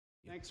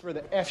Thanks for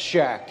the F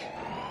Shack.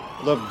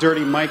 Love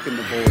Dirty Mike and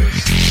the boys.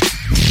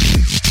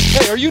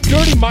 Hey, are you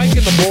Dirty Mike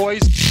and the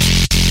boys?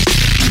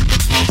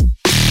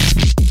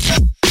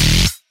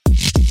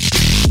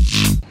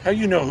 How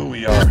you know who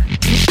we are?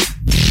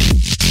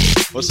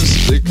 What's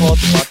this? They call it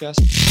the podcast?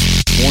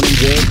 Morning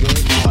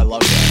Good. Oh, I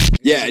love that.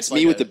 Yeah, it's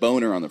me with the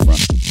boner on the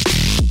front.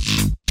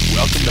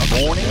 Welcome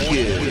to Morning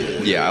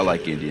Good. Yeah, I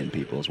like Indian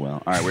people as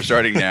well. All right, we're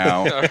starting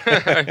now.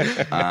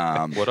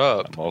 What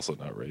up? I'm also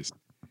not racist.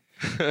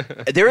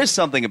 There is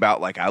something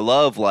about I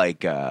love I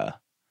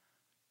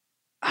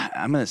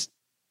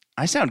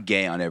sound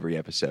gay on every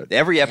episode.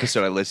 Every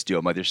episode I listen to,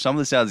 I'm like, there's something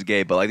that sounds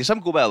gay, but there's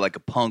something cool about a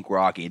punk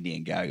rock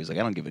Indian guy who's like,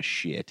 I don't give a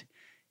shit.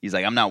 He's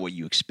like, I'm not what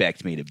you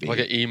expect me to be. Like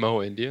an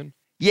emo Indian?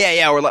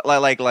 Yeah, or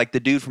like the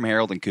dude from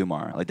Harold and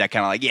Kumar, like that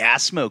kind of I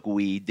smoke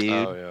weed, dude.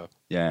 Oh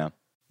yeah.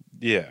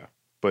 Yeah,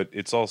 but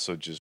it's also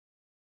just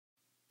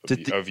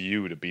of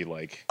you to be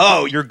like,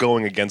 oh, you're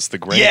going against the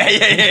grain. Yeah,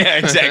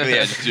 exactly.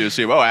 Yeah, to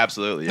assume,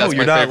 absolutely. No,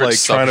 you're not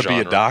trying to be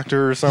a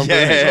doctor or something.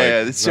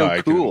 Yeah, that's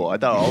so cool. I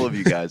thought all of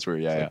you guys were.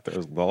 Yeah.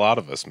 There's a lot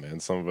of us, man.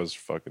 Some of us are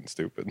fucking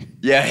stupid.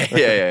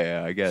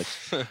 Yeah. I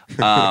guess.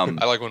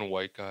 I like when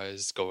white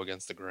guys go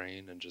against the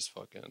grain and just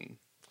fucking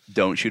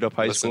don't shoot up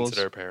high listen schools to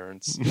their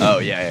parents. Oh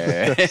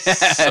yeah.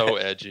 So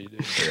edgy,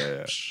 dude.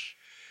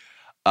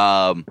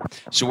 Yeah.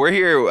 So we're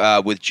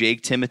here with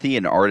Jake Timothy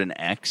and Arden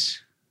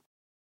X.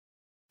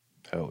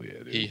 Hell yeah,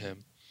 dude. He,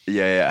 him.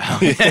 Yeah.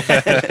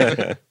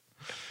 Good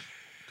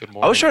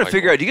morning. I was trying to Michael.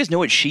 figure out. Do you guys know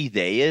what she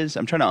they is?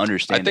 I'm trying to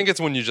understand. I think it's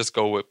when you just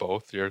go with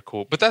both. You're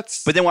cool, but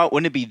then why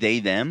wouldn't it be they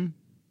them?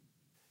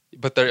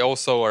 But they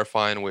also are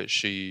fine with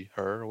she,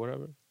 her, or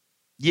whatever.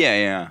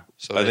 Yeah.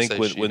 So I they think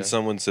say when they.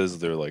 someone says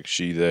they're like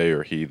she, they,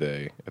 or he,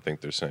 they, I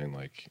think they're saying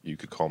you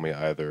could call me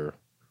either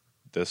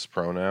this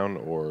pronoun,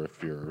 or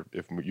if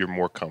you're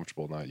more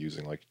comfortable not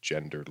using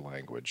gendered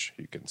language,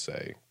 you can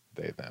say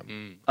they,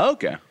 them.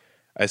 Okay.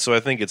 So I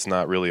think it's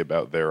not really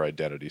about their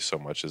identity so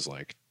much as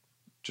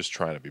just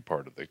trying to be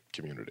part of the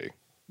community.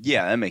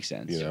 Yeah, that makes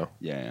sense. You know?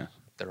 Yeah.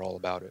 They're all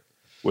about it.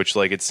 Which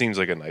it seems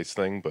like a nice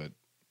thing, but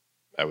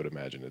I would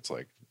imagine it's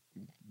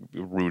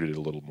rooted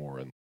a little more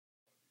in.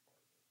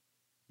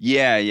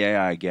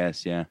 Yeah, I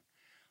guess, yeah.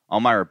 All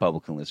my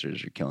Republican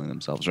listeners are killing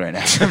themselves right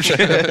now.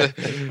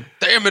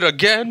 Damn it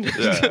again!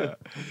 Yeah.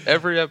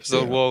 Every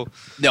episode,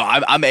 No,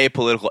 I'm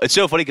apolitical. It's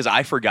so funny because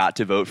I forgot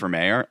to vote for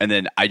mayor, and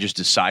then I just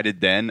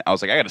decided then, I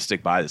was like, I got to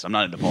stick by this. I'm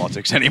not into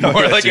politics anymore.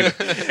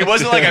 It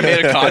wasn't like I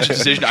made a conscious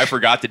decision. I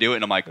forgot to do it,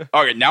 and I'm like,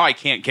 all right, now I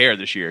can't care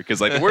this year. Because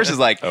the worst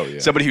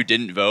is somebody who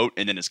didn't vote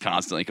and then is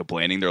constantly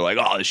complaining. They're like,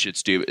 oh, this shit's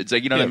stupid. It's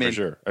you know what I mean? For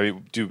sure. I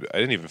mean, dude, I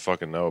didn't even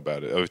fucking know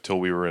about it until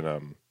we were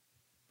in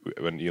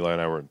when Eli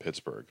and I were in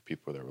Pittsburgh.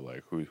 People there were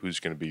like,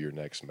 who's going to be your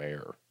next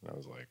mayor? And I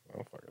was like, I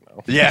don't fucking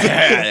know.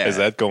 Yeah. Is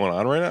that going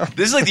on right now?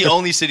 This is the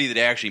only city that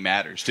actually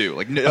matters too.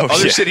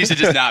 Other cities, it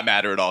does not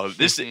matter at all.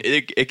 This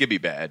it could be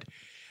bad,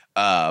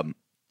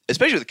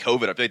 especially with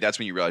COVID. I feel like that's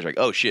when you realize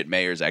oh shit,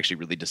 mayors actually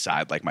really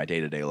decide my day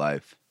to day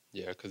life.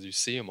 Yeah, because you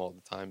see them all the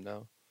time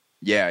now.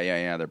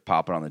 Yeah. They're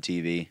popping on the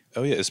TV.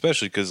 Oh yeah,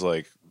 especially because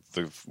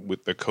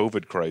with the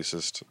COVID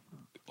crisis,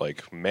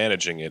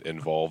 managing it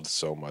involved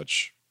so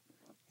much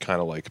kind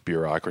of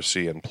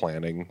bureaucracy and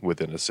planning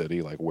within a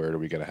city. Where are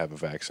we going to have a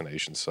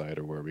vaccination site,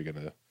 or where are we going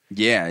to?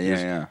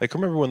 Yeah.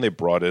 Remember when they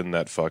brought in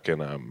that fucking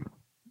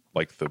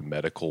the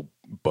medical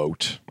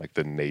boat,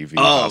 the Navy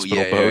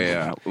hospital boat?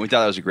 Yeah. We thought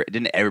that was great.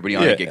 Didn't everybody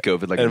on it get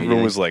COVID?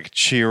 Everyone was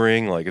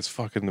cheering, it's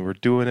fucking, we're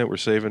doing it, we're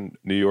saving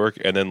New York,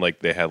 and then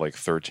they had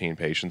 13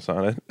 patients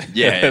on it.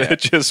 Yeah, and it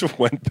just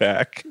went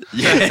back.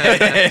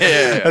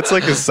 Yeah. That's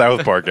a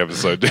South Park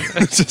episode, dude.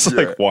 It's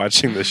just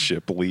watching the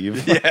ship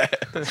leave. Yeah.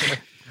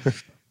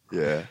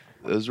 Yeah,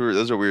 those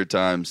are weird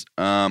times.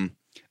 I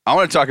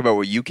want to talk about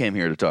what you came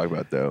here to talk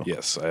about, though.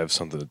 Yes, I have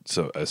something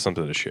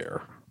to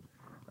share.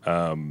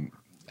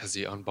 As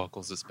he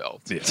unbuckles his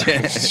belt.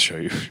 Yeah, show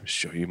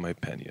you my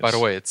penius. By the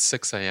way, it's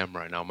 6 a.m.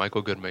 right now.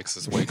 Michael Good makes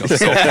us wake up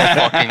so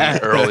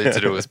fucking early to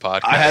do his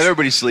podcast. I had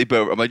everybody sleep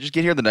over. I'm like, just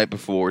get here the night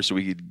before so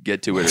we could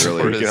get to it For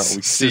earlier. his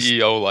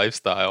CEO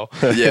lifestyle.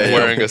 Yeah.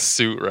 Wearing a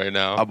suit right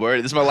now. I'm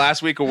worried. This is my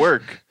last week of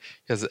work.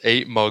 He has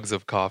 8 mugs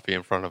of coffee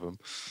in front of him.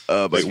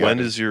 Wait, when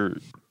is your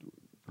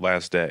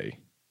last day?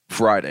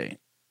 Friday.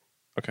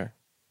 Okay.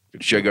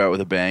 Should I go out with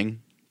a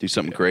bang? Do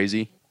something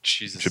crazy?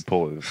 Jesus. Should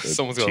pull a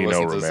Someone's going to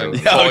Tino listen to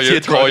this Romero.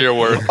 and call your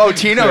work. Oh,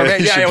 Tino.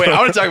 Man. Yeah, wait. I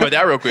want to talk about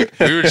that real quick.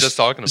 We were just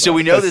talking about So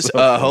we know this so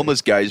funny.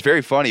 homeless guy. He's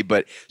very funny,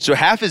 but so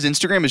half his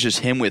Instagram is just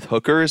him with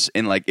hookers,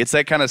 and it's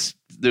that kind of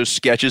there's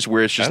sketches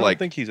where it's I just don't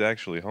think he's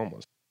actually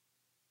homeless.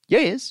 yeah,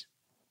 he is.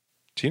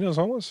 Tino's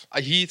homeless?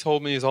 He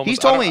told me he's homeless. He's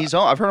told me he's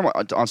home. I've heard him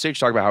on stage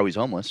talk about how he's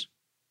homeless.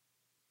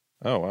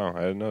 Oh, wow.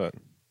 I didn't know that.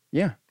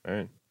 Yeah. All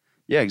right.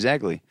 Yeah,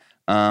 exactly.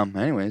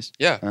 Anyways.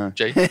 Yeah,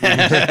 Jake. But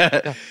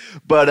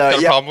Got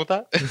a yeah. problem with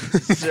that?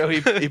 So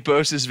he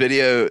posts this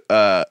video.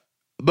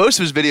 Most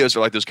of his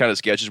videos are those kind of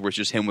sketches where it's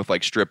just him with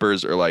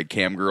strippers or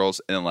cam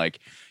girls, and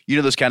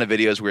those kind of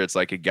videos where it's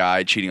a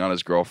guy cheating on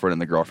his girlfriend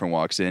and the girlfriend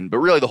walks in. But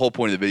really, the whole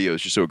point of the video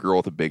is just so a girl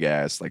with a big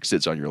ass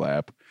sits on your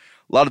lap.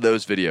 A lot of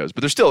those videos,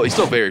 but he's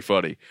still very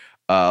funny.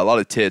 A lot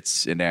of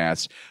tits and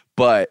ass.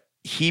 But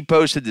he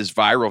posted this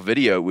viral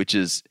video, which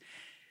is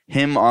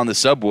him on the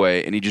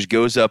subway, and he just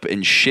goes up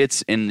and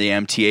shits in the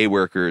MTA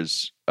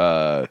workers'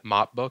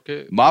 mop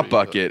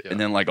bucket, and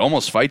then like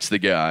almost fights the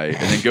guy, and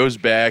then goes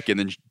back and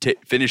then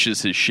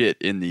finishes his shit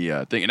in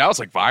the thing, and now it's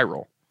like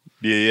viral.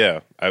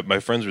 Yeah. My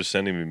friends were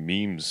sending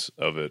me memes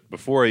of it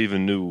before I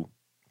even knew,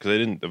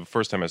 because the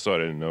first time I saw it,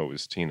 I didn't know it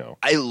was Tino.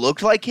 I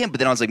looked like him, but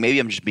then I was like, maybe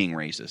I'm just being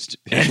racist,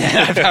 and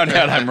then I found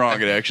out I'm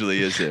wrong. It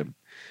actually is him.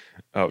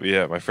 Oh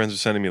yeah, my friends were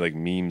sending me like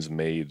memes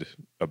made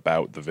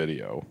about the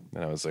video,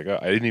 and I was like,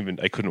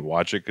 I couldn't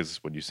watch it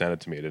because when you sent it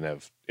to me, I didn't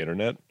have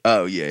internet.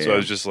 Oh yeah. So I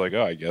was just like,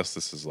 I guess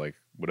this is like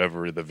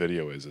whatever the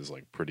video is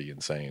like pretty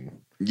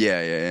insane. Yeah.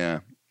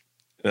 And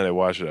then I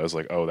watched it. I was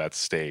like, oh, that's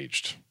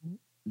staged.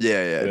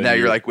 Yeah. Now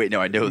you're like, wait,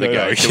 no, I know the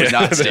guy. It was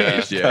not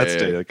staged. Yeah, That's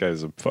staged. That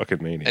guy's a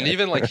fucking maniac. And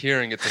even like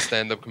hearing it's a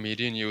stand-up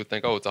comedian, you would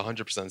think, oh, it's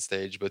 100%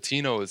 staged. But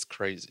Tino is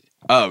crazy.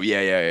 Oh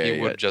yeah. He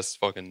would just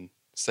fucking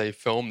say,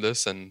 film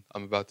this, and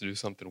I'm about to do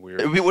something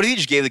weird. What if he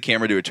just gave the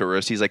camera to a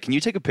tourist? He's like, can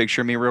you take a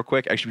picture of me real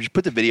quick? Actually, just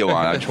put the video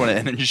on. I just want to,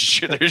 and then just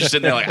they're just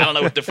sitting there like, I don't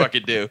know what to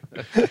fucking do.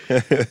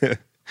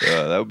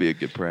 That would be a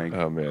good prank.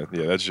 Oh man,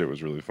 yeah, that shit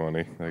was really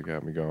funny. That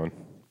got me going.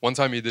 One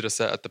time he did a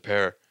set at the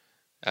Pear,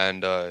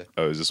 and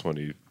is this when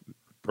he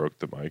broke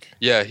the mic?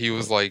 yeah, he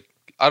was like,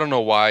 I don't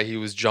know why he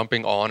was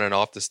jumping on and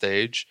off the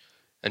stage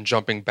and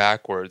jumping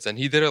backwards, and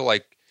he did it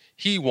like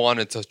he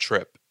wanted to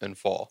trip and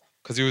fall.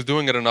 Because he was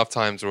doing it enough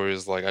times where he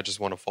was like, I just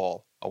want to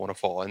fall. I want to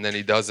fall. And then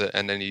he does it,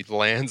 and then he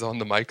lands on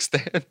the mic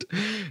stand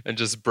and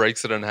just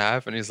breaks it in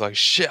half. And he's like,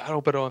 shit, I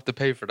hope I don't have to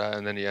pay for that.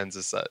 And then he ends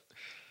his set.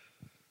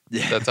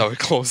 Yeah. That's how he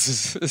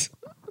closes.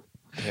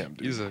 Damn,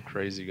 dude. He's a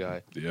crazy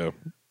guy. Yeah.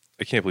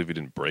 I can't believe he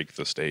didn't break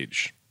the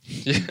stage.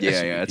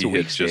 Yeah, that's a He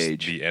weak hits just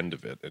stage. the end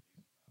of it.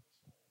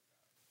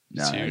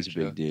 No, It's he's a huge,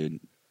 big dude.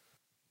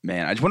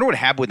 Man, I just wonder what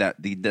happened with that.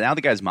 Now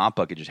the guy's mop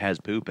bucket just has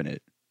poop in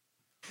it.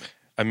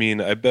 I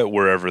mean, I bet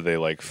wherever they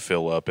like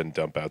fill up and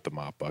dump out the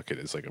mop bucket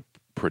is like a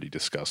pretty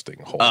disgusting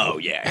hole. Oh,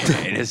 yeah.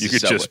 It is You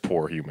could so- just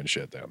pour human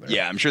shit down there.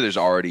 Yeah, I'm sure there's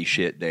already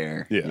shit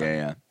there.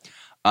 Yeah.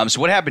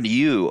 So what happened to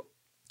you?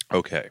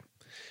 Okay.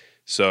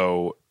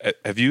 So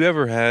have you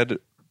ever had,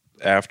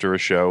 after a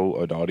show,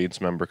 an audience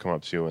member come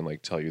up to you and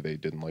like tell you they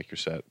didn't like your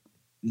set?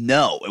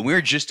 No, and we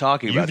were just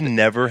talking about You've it.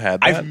 never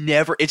had that? I've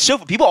never. It's so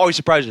people are always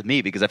surprised with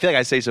me because I feel like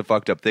I say some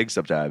fucked up things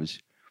sometimes.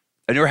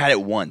 I've never had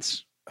it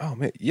once. Oh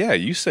man, yeah,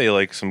 you say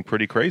like some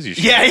pretty crazy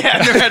shit. Yeah.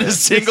 I've never had a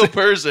single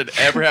person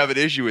ever have an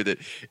issue with it.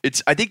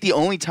 It's. I think the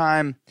only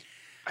time.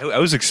 I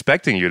was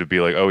expecting you to be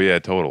like, oh yeah,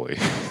 totally.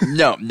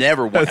 No,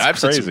 never once. That's I've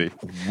said crazy.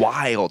 some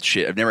wild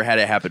shit. I've never had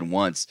it happen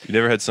once. You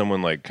never had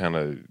someone like kind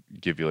of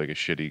give you like a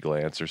shitty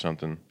glance or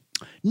something?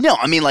 No,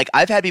 I mean, like,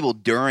 I've had people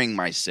during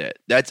my set.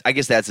 I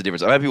guess that's the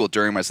difference. I've had people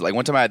during my set. Like,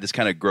 one time I had this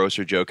kind of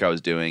grosser joke I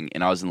was doing,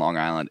 and I was in Long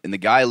Island, and the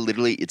guy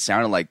literally, it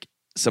sounded like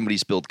somebody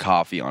spilled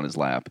coffee on his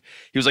lap.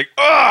 He was like,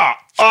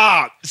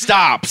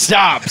 stop. It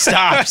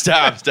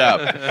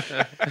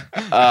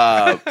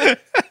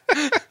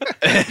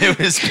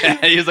was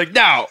bad. He was like,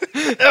 no,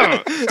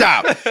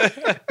 stop.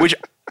 Which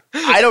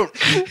I don't.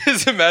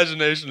 His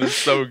imagination is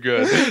so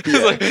good.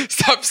 He's like,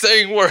 stop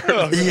saying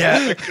words.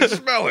 Yeah. I can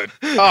smell it.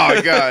 Oh,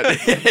 God.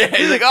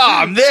 He's like,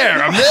 I'm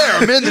there.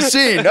 I'm in the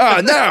scene. Oh,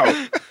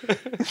 no.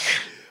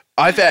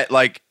 I've had,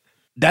 like,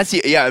 I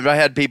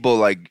had people,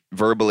 like,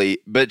 verbally,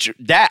 but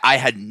that I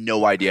had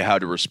no idea how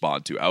to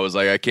respond to. I was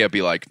like, I can't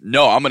be like,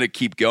 no, I'm going to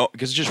keep going,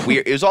 because it's just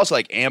weird. It was also,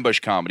 like, ambush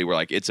comedy, where,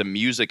 like, it's a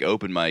music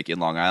open mic in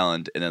Long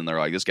Island, and then they're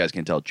like, this guy's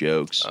can tell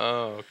jokes.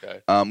 Oh,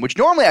 okay. Which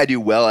normally I do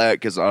well at,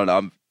 because, I don't know,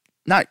 I'm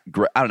not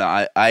great. I don't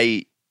know.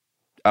 I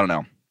don't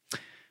know.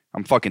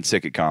 I'm fucking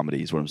sick at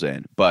comedy is what I'm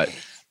saying. But,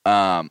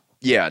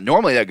 yeah,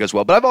 normally that goes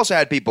well. But I've also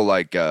had people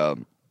like, I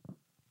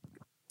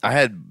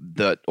had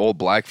the old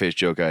blackface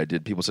joke I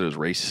did. People said it was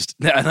racist.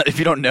 If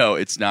you don't know,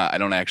 it's not. I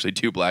don't actually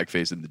do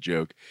blackface in the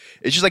joke.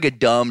 It's just like a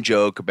dumb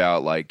joke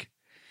about like,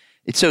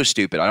 it's so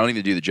stupid. I don't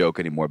even do the joke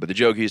anymore. But the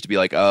joke used to be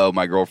like, oh,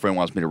 my girlfriend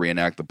wants me to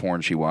reenact the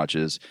porn she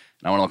watches.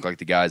 And I want to look like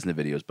the guys in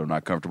the videos, but I'm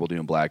not comfortable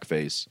doing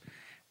blackface.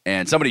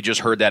 And somebody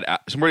just heard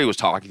that. Somebody was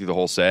talking through the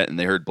whole set, and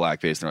they heard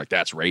blackface, and they're like,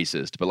 that's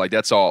racist. But, like,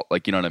 that's all,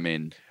 like, you know what I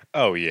mean?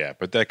 Oh yeah,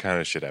 but that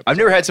kind of shit happens. I've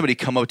never had somebody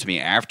come up to me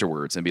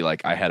afterwards and be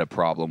like, I had a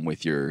problem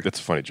with your...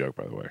 That's a funny joke,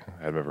 by the way.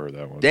 I've never heard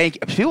that one. Thank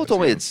you. People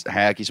told me it's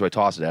hacky, so I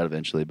tossed it out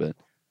eventually, but...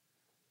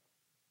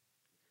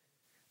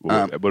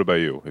 What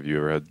about you? Have you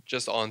ever had...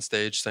 Just on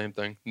stage, same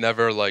thing.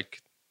 Never,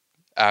 like,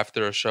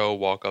 after a show,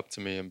 walk up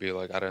to me and be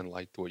like, I didn't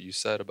like what you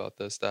said about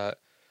this, that.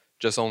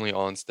 Just only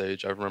on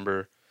stage. I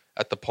remember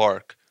at the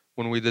park,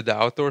 when we did the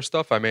outdoor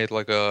stuff, I made,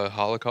 like, a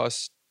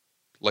Holocaust,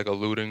 like,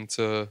 alluding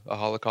to a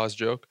Holocaust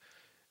joke.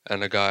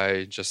 And a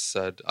guy just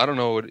said, I don't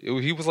know,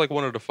 he was like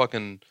one of the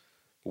fucking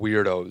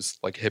weirdos,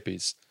 like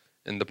hippies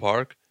in the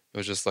park. It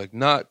was just like,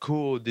 not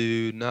cool,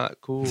 dude,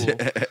 not cool.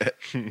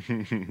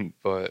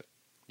 But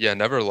yeah,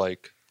 never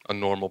like a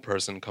normal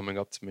person coming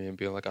up to me and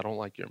being like, I don't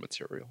like your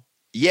material.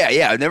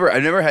 Yeah, I've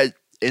never had...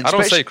 I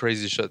don't say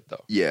crazy shit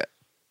though. Yeah.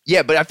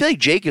 Yeah, but I feel like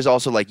Jake is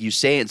also like you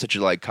say it in such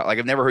a like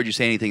I've never heard you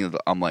say anything.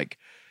 I'm like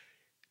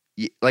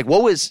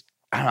what was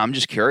I don't know, I'm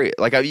just curious.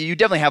 Like you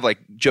definitely have like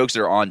jokes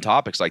that are on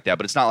topics like that,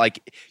 but it's not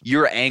like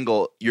your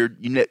angle. You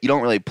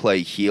don't really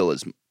play heel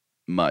as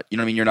much. You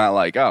know what I mean? You're not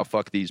like oh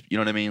fuck these. You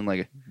know what I mean?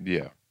 Like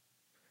Yeah.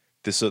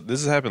 This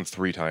has happened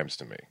 3 times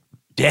to me.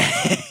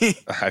 dang.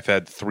 I've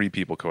had 3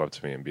 people come up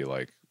to me and be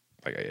like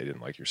I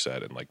didn't like your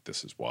set and like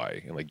this is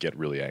why and like get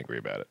really angry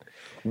about it.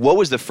 What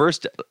was the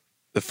first?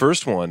 The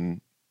first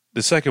one,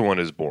 the second one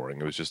is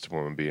boring. It was just a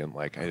woman being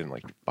like, I didn't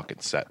like your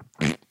fucking set.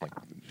 Like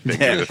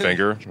finger to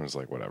finger. I was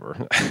like, whatever.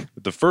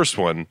 But the first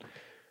one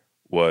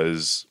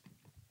was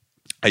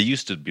I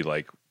used to be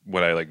like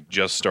when I like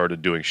just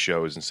started doing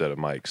shows instead of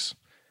mics,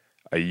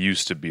 I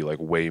used to be like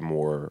way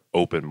more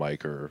open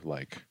mic or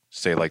like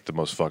say like the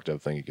most fucked up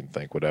thing you can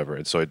think, whatever.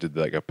 And so I did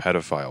like a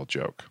pedophile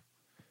joke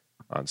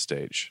on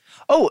stage.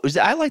 Oh,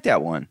 I like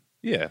that one.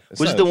 Yeah.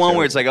 Was it the one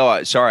where it's like,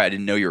 oh, sorry, I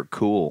didn't know you were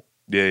cool?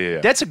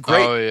 Yeah. That's a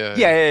great. Oh,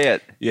 yeah.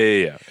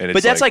 Yeah. And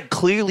But that's like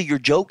clearly you're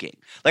joking.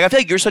 Like I feel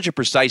like you're such a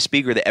precise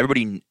speaker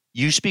that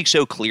you speak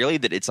so clearly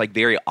that it's like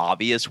very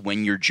obvious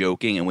when you're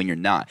joking and when you're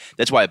not.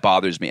 That's why it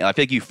bothers me. I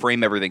feel like you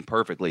frame everything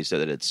perfectly so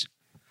that it's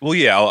well,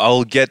 yeah.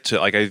 I'll get to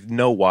like I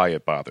know why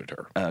it bothered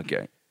her.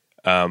 okay.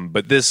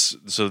 But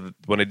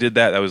when I did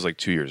that was like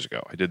 2 years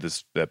ago. I did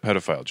that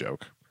pedophile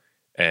joke,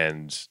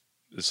 and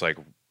it's like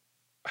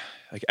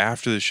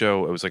after the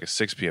show, it was like a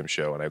 6 p.m.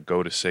 show, and I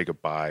go to say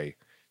goodbye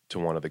to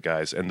one of the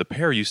guys, and the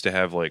pair used to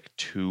have like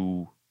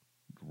 2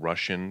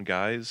 Russian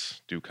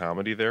guys do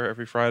comedy there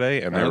every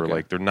Friday, and they were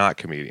like, they're not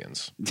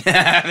comedians.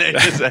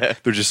 They're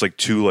just like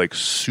 2 like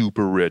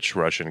super rich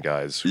Russian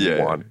guys who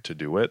want to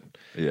do it.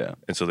 Yeah.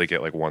 And so they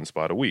get like 1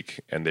 spot a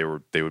week, and they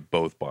would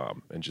both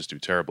bomb and just do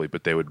terribly,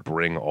 but they would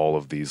bring all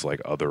of these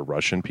like other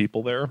Russian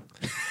people there.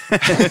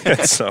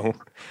 And so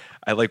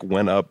I like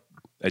went up,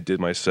 I did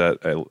my set,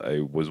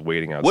 I was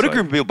waiting outside. What a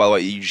group of people, by the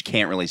way, you just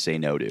can't really say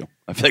no to.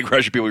 I feel like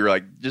Russian people, you're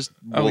like,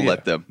 we'll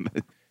let them.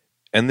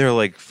 And they're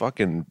like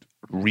fucking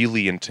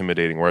really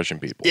intimidating Russian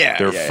people. Yeah,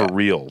 they're yeah, for yeah.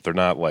 real. They're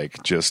not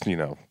like just,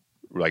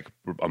 like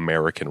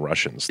American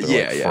Russians.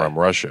 They're like from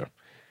Russia.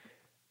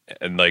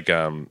 And like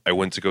I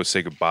went to go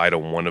say goodbye to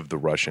one of the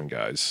Russian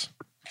guys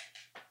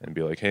and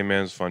be like, hey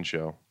man, it's a fun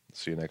show.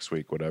 See you next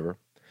week, whatever.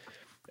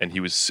 And he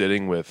was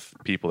sitting with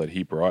people that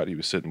he brought. He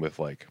was sitting with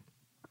like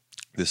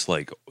this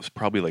like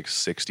probably like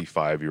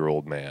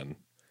 65-year-old man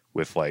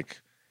with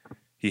like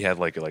he had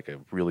like a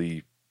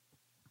really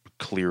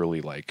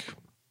clearly like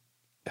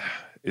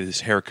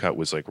his haircut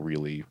was like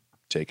really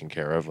taken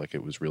care of. Like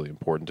it was really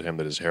important to him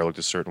that his hair looked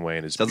a certain way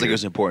and his Sounds like it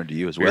was important to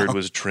you as well. beard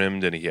was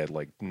trimmed and he had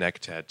like neck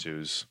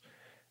tattoos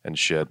and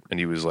shit, and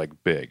he was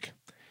like big.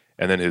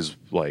 And then his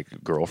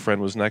like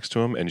girlfriend was next to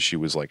him, and she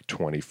was like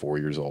 24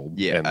 years old.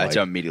 Yeah, and, that's like,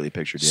 how I immediately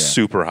pictured. Yeah,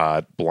 super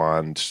hot,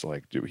 blonde,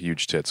 like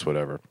huge tits,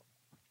 whatever.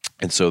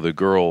 And so the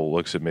girl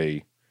looks at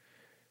me,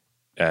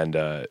 and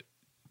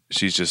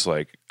she's just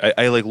like,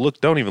 I like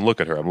don't even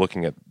look at her. I'm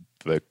looking at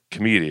the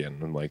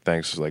comedian. I'm like,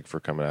 thanks like for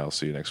coming out. I'll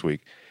see you next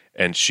week.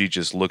 And she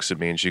just looks at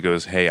me and she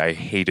goes, hey, I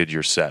hated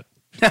your set.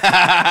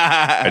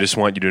 I just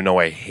want you to know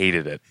I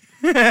hated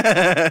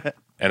it.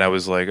 And I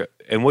was like,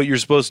 and what you're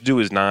supposed to do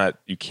is not,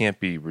 you can't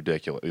be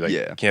ridiculous. Like,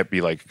 you can't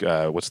be like,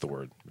 what's the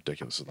word?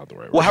 Ridiculous is not the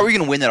right word. Well, how are you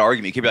going to win that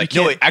argument? You can't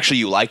be like, no, actually,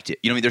 you liked it.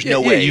 You know what I mean? There's no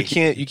way. You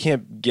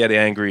can't get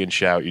angry and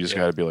shout. You just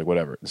got to be like,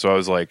 whatever. So I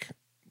was like,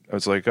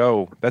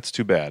 oh, that's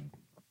too bad.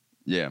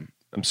 Yeah.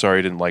 I'm sorry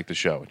I didn't like the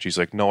show. And she's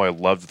like, no, I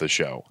loved the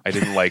show. I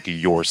didn't like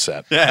your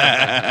set.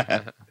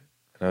 And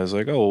I was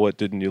like, oh, well, what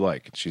didn't you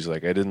like? And she's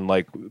like, I didn't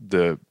like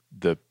the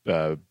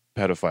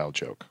pedophile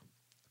joke.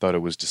 Thought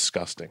it was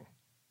disgusting.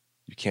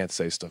 You can't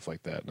say stuff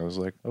like that. And I was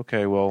like,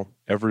 okay, well,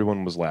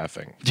 everyone was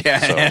laughing.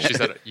 Yeah. She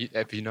said,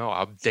 if you know,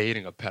 I'm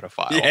dating a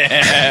pedophile.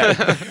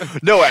 Yeah.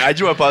 No, I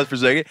just want to pause for a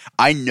second.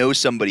 I know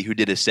somebody who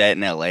did a set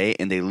in LA,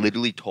 and they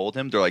literally told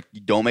him, they're like,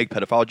 don't make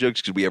pedophile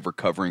jokes because we have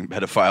recovering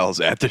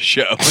pedophiles at the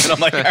show. And I'm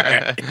like, all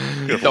right.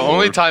 The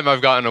only time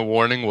I've gotten a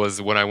warning was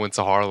when I went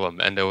to Harlem,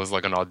 and there was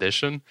like an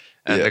audition,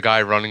 and the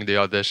guy running the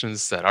auditions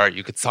said, all right,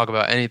 you could talk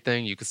about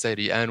anything. You could say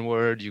the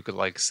N-word. You could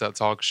like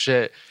talk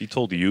shit. He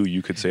told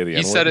you could say the N-word?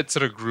 He said it to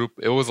the group.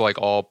 It was like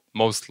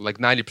most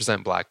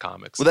 90% black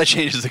comics. Well, that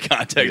changes the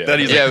context. Yeah. Then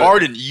he's like,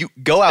 pardon, you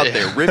go out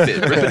there, rip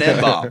an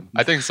N-bomb.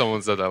 I think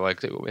someone said that,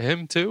 like,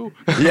 him too?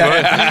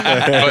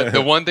 Yeah. But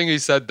the one thing he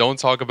said, don't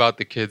talk about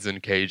the kids in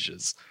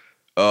cages.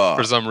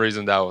 For some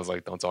reason, that was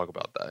like, don't talk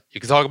about that.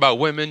 You can talk about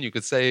women. You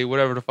could say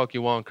whatever the fuck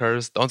you want,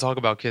 curse. Don't talk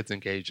about kids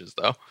in cages,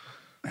 though.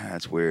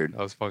 That's weird. That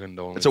was fucking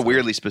the only That's a time.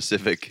 weirdly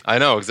specific. I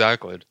know,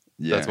 exactly.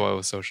 Yeah. That's why it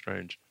was so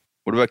strange.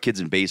 What about kids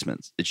in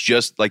basements? It's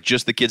just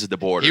the kids at the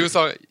border. He was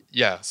talking,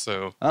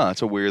 so. Oh,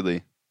 that's a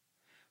weirdly.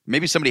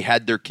 Maybe somebody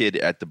had their kid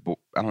at the.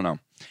 I don't know.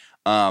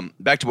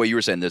 Back to what you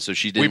were saying. This, so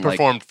she didn't. We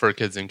performed for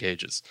kids in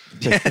cages.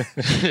 Yeah,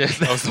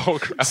 that was the whole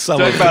crowd.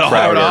 Some of the about a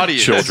crowd hard are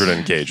audience. children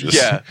in cages.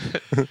 Yeah.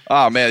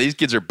 Oh man, these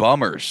kids are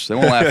bummers. They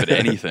won't laugh at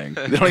anything.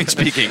 They don't even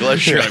speak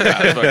English.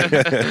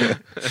 Can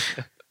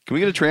we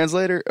get a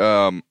translator?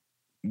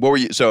 What were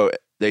you? So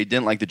they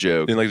didn't like the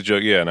joke. Didn't like the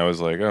joke, yeah. And I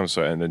was like, oh, I'm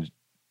sorry. And then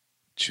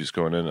she was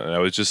going in, and I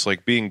was just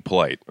like being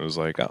polite. I was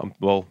like,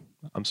 well,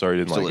 I'm sorry, I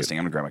didn't Still like listening.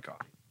 I'm gonna grab my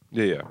coffee.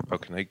 it. Yeah. Oh,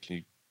 can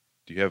you?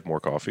 Do you have more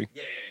coffee?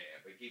 Yeah.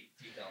 But keep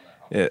telling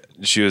that.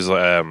 Yeah. She was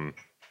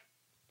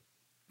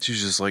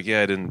just like,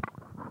 yeah, I didn't,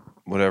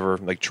 whatever,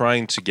 like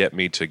trying to get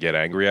me to get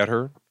angry at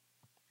her.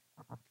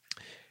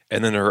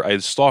 And then I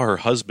saw her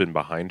husband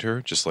behind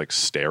her, just like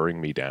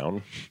staring me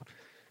down.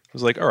 I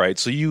was like, all right,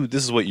 so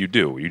this is what you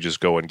do. You just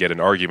go and get in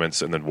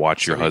arguments and then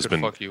watch So your he could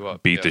husband fuck you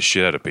up, beat yeah. the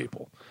shit out of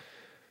people.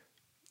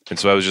 And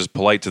so I was just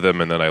polite to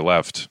them, and then I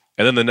left.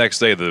 And then the next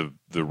day, the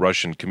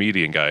Russian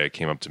comedian guy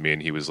came up to me,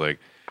 and he was like,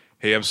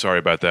 hey, I'm sorry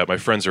about that. My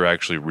friends are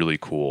actually really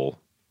cool.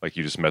 Like,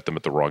 you just met them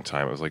at the wrong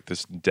time. I was like, this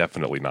is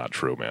definitely not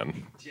true,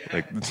 man.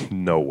 Like,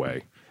 no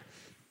way.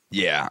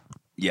 Yeah,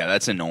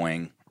 that's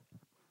annoying.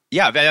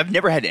 Yeah, I've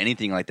never had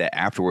anything like that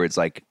afterwards.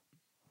 Like,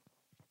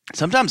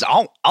 sometimes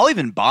I'll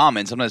even bomb,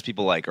 and sometimes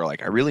people are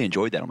like, I really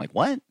enjoyed that. I'm like,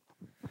 what?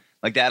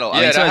 Like that'll.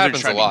 Yeah, that sometimes they're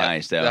happens trying a to be lot.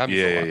 nice, though. That happens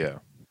a lot. Yeah.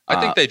 I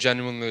think they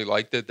genuinely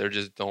liked it. They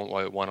just don't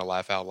want to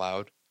laugh out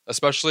loud.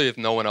 Especially if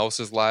no one else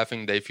is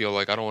laughing, they feel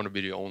like I don't want to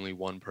be the only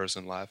one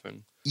person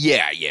laughing.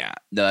 Yeah.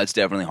 No, that's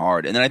definitely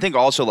hard. And then I think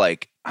also I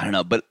don't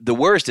know, but the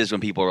worst is when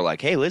people are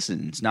like, hey,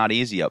 listen, it's not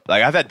easy up.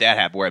 Like I've had that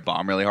happen where I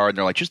bomb really hard and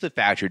they're like, just the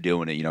fact you're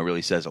doing it,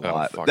 really says a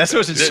lot. fuck That's that,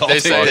 what's dude. insulting. They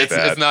say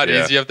Fuck it's not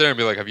yeah. easy up there and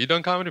be like, have you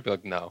done comedy? Be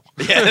like, no.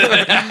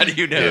 Yeah, how do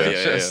you know?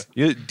 Yeah.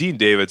 Yeah. Dean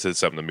David said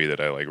something to me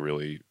that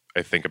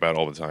I think about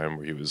all the time,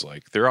 where he was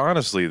like,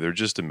 they're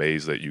just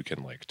amazed that you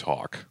can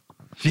talk.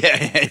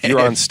 If you're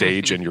on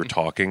stage and you're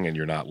talking and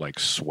you're not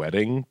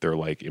sweating, they're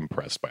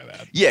impressed by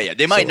that. Yeah.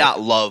 They might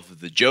not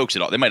love the jokes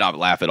at all. They might not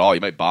laugh at all.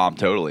 You might bomb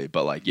totally,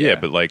 but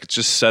But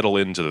just settle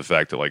into the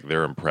fact that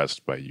they're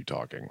impressed by you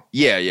talking.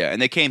 Yeah. And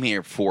they came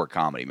here for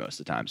comedy most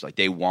of the times. Like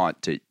they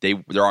want to,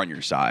 they're on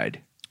your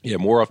side. Yeah,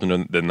 more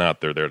often than not,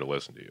 they're there to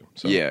listen to you.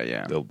 So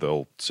Yeah.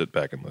 they'll sit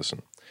back and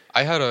listen.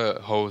 I had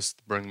a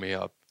host bring me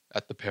up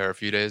at the Pair a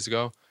few days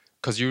ago.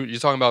 Because you're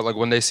talking about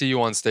when they see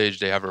you on stage,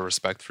 they have a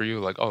respect for you.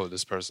 Like, oh,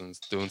 this person's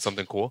doing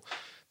something cool.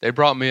 They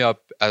brought me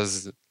up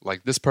as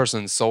this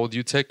person sold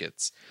you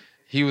tickets.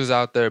 He was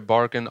out there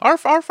barking,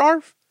 arf, arf,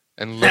 arf.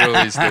 And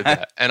literally did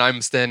that. And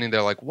I'm standing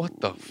there like,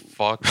 what the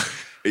fuck?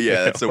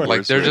 Yeah, that's the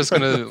worst. They're just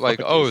going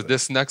to oh,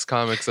 this next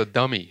comic's a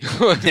dummy.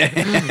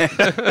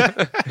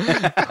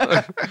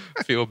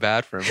 Feel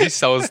bad for him. He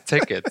sells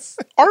tickets.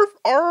 Arf,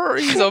 arf,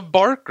 he's a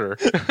barker.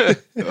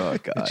 Oh,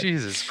 God.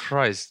 Jesus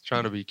Christ.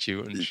 Trying to be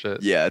cute and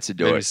shit. Yeah, it's Made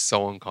me adorable.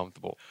 so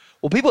uncomfortable.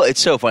 Well, it's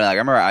so funny. I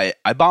remember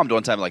I bombed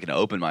one time an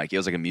open mic. It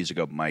was a music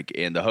open mic,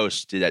 and the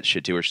host did that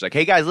shit too. Where she's like,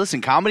 "Hey guys,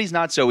 listen, comedy's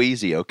not so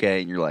easy,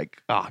 okay?" And you're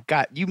like, "Oh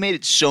God, you made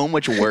it so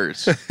much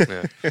worse."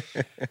 Yeah.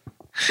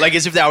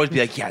 As if that would be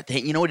like, "Yeah,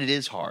 you know what? It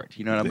is hard."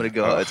 And I'm gonna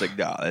go. It's like,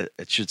 no,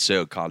 it's just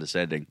so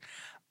condescending.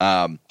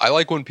 I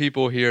like when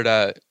people hear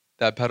that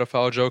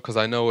pedophile joke because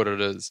I know what it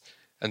is.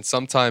 And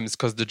sometimes,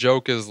 because the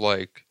joke is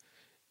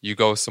you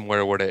go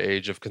somewhere where the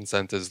age of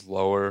consent is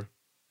lower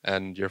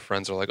and your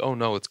friends are like, oh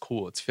no, it's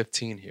cool, it's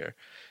 15 here.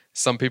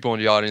 Some people in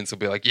the audience will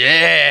be like,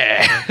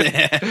 yeah.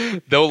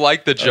 They'll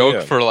like the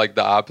joke for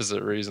the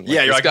opposite reason.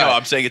 Yeah, you're this like, guy, no,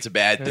 I'm saying it's a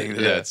bad thing.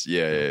 Yeah. That's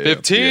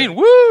 15, Yeah.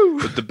 woo!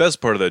 But the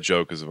best part of that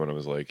joke is when it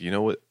was you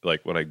know what?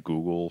 When I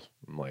Google,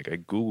 I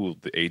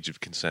Googled the age of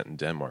consent in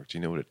Denmark. Do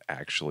you know what it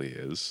actually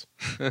is?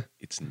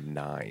 It's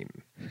 9.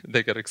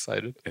 They get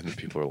excited. And then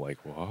people are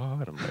like,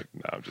 what? I'm like,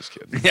 no, I'm just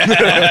kidding.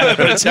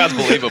 But it sounds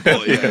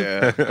believable.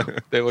 Yeah.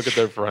 They look at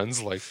their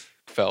friends like,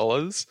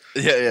 fellas.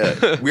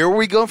 Yeah. Where were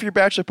we going for your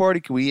bachelor party?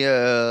 Can we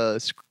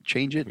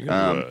change it?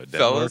 Denmark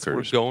Fellas, or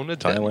we're going to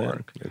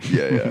Thailand.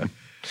 Denmark.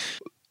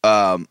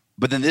 Yeah.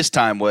 But then this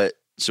time, what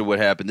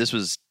happened?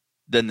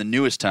 Then the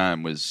newest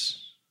time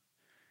was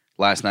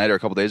last night or a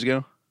couple days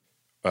ago?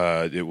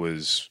 It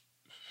was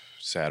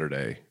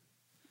Saturday.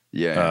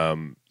 Yeah.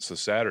 So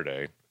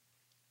Saturday,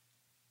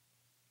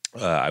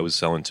 I was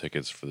selling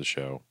tickets for the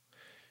show.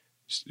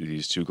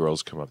 These 2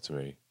 girls come up to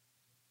me.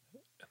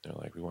 They're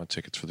like, we want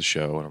tickets for the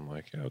show. And I'm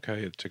like, yeah,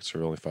 okay, the tickets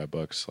are only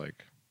 $5.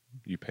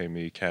 You pay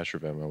me cash or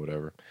Venmo,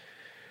 whatever.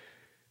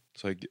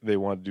 So they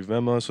want to do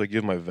Venmo, so I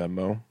give my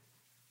Venmo.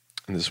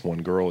 And this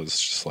one girl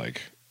is just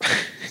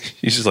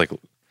she's just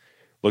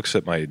looks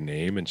at my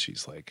name and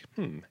she's like,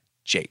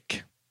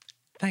 Jake.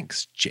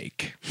 Thanks,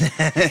 Jake.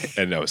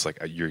 And I was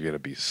like, you're going to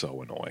be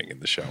so annoying in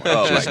the show.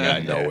 I just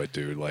know it,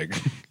 dude.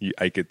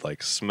 I could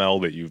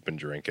smell that you've been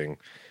drinking.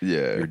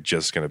 Yeah. You're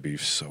just going to be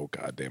so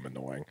goddamn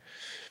annoying.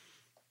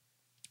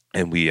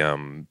 And we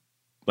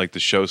the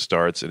show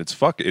starts and it's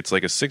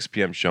like a 6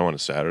 p.m. show on a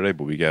Saturday,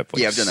 but we get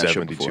I've done that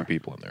show 72 before.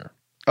 people in there.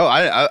 Oh,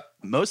 I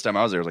most time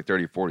I was there was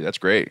 30 or 40. That's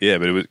great. Yeah,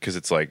 but it was because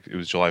it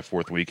was July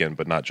 4th weekend,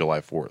 but not July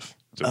 4th.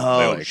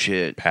 So they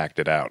shit. packed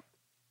it out,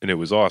 and it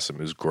was awesome.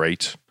 It was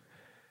great.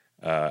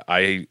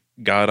 I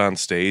got on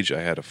stage.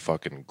 I had a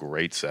fucking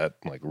great set,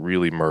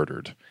 really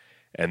murdered,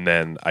 and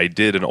then I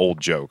did an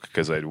old joke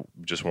because I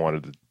just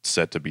wanted the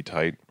set to be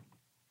tight.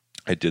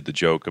 I did the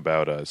joke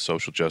about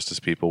social justice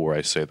people where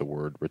I say the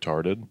word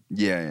retarded.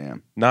 Yeah.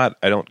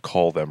 I don't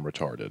call them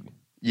retarded.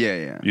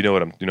 Yeah. You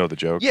know the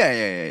joke?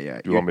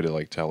 Yeah. Do you want me to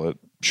like tell it?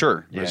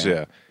 Sure.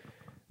 Yeah.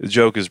 The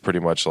joke is pretty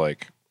much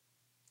like,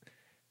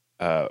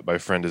 my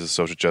friend is a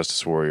social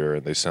justice warrior,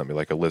 and they sent me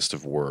like a list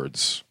of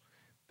words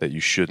that you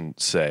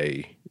shouldn't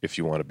say if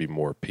you want to be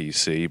more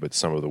PC, but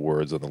some of the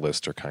words on the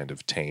list are kind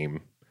of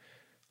tame.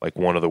 Like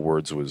one of the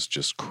words was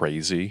just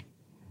crazy,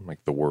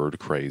 like the word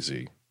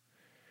crazy.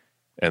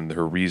 And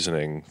her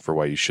reasoning for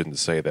why you shouldn't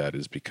say that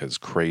is because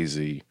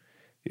crazy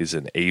is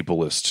an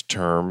ableist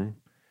term.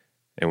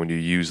 And when you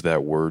use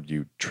that word,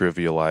 you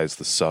trivialize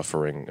the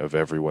suffering of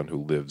everyone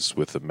who lives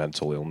with a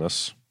mental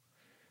illness.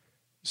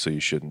 So you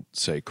shouldn't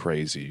say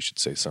crazy. You should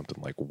say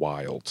something like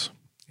wild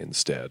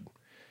instead.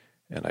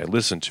 And I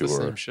listened to The her,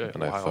 same shit,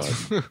 and wild. I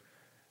thought,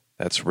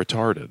 that's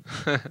retarded.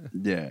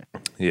 Yeah.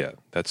 Yeah,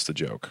 that's the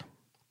joke.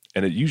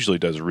 And it usually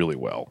does really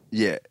well.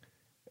 Yeah.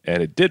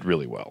 And it did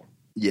really well.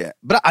 Yeah.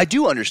 But I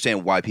do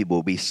understand why people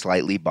will be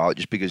slightly bothered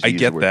just because you I use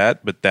the get word.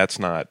 that, but that's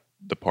not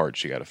the part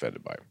she got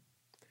offended by.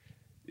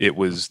 It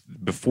was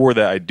before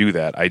that I do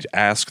that, I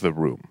ask the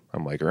room.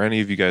 I'm like, are any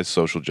of you guys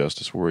social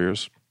justice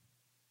warriors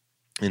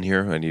in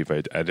here? Any of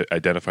you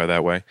identify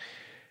that way?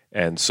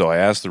 And so I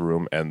asked the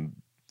room, and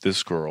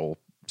this girl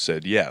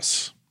said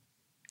yes.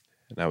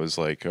 And I was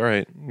like, all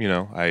right,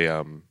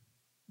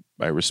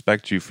 I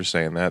respect you for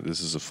saying that.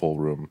 This is a full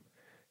room,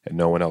 and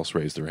no one else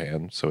raised their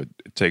hand, so it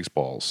takes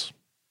balls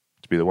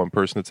to be the one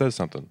person that says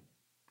something,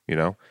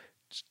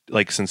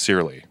 like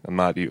sincerely. I'm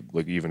not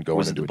even going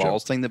Was it into the a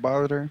balls joke. thing that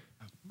bothered her?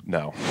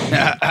 No,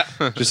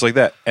 just like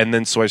that. And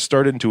then so I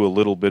started into a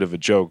little bit of a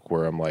joke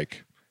where I'm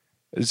like,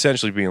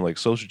 essentially being like,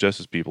 social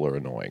justice people are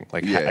annoying,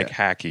 like like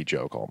hacky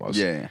joke almost.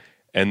 Yeah.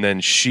 And then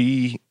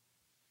she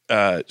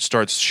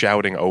starts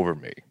shouting over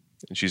me.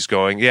 And she's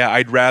going, yeah,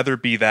 I'd rather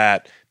be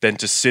that than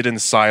to sit in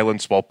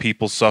silence while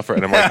people suffer.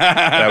 And I'm like,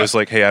 and I was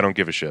like, hey, I don't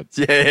give a shit.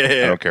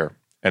 I don't care.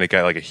 And it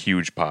got like a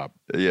huge pop.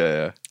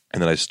 Yeah.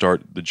 And then I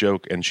start the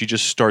joke, and she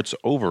just starts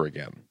over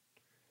again.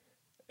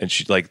 And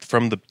she like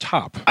from the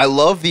top. I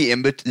love the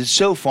it's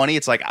so funny.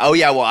 It's like, oh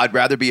yeah, well, I'd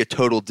rather be a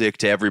total dick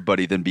to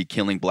everybody than be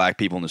killing black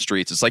people in the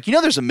streets. It's like,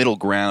 there's a middle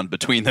ground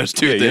between those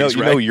two things,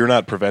 you right? know you're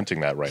not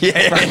preventing that right now.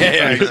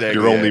 Exactly.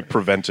 You're only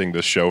preventing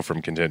the show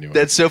from continuing.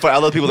 That's so funny. I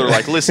love people that are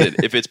like, listen,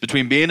 if it's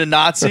between being a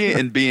Nazi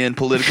and being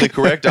politically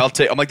correct, I'll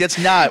take. I'm like, that's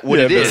not what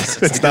it is.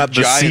 It's not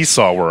the giant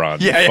seesaw we're on.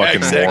 Yeah, you fucking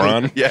exactly.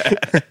 moron. Yeah.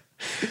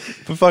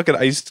 But fucking,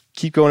 I just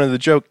keep going into the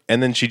joke,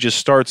 and then she just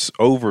starts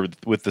over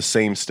with the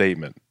same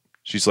statement.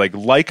 She's like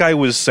I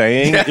was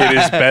saying, it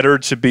is better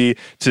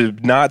to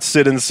not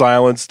sit in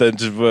silence than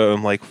to.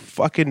 I'm like,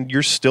 fucking,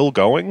 you're still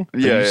going? Are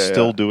you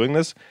still doing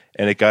this?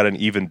 And it got an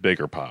even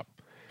bigger pop.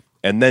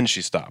 And then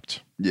she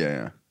stopped.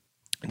 Yeah.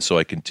 And so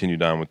I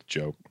continued on with the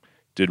joke.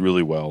 Did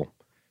really well.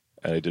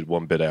 And I did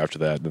one bit after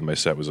that. And then my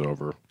set was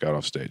over. Got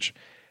off stage.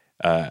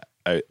 I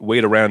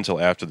wait around until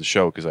after the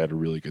show because I had a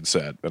really good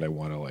set. And I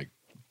want to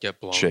Get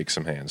blown. shake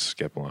some hands.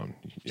 Get blown.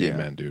 Yeah.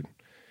 Amen, dude.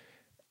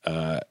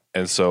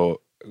 And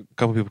so a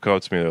couple people come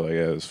up to me. They're like,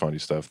 yeah, it was funny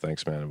stuff.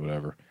 Thanks, man, and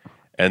whatever.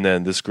 And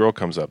then this girl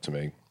comes up to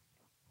me.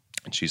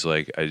 And she's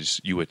like,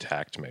 you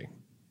attacked me.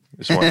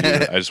 I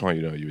just want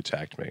you to know you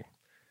attacked me.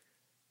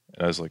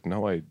 And I was like,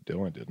 no, I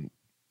didn't.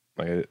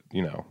 Like,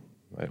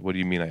 what do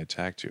you mean I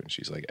attacked you? And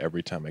she's like,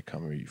 every time I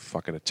come here, you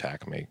fucking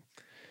attack me.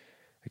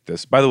 Like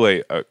this. By the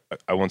way,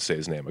 I won't say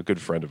his name. A good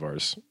friend of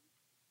ours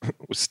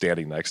was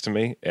standing next to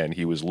me, and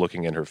he was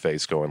looking in her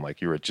face going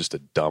like, you're just a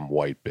dumb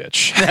white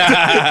bitch.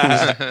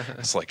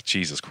 It's like,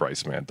 Jesus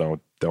Christ, man.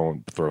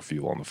 Don't throw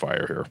fuel on the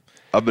fire here.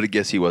 I'm going to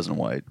guess he wasn't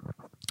white.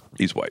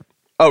 He's white.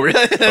 Oh,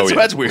 really?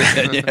 That's weird.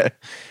 Yeah.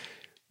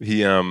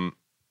 He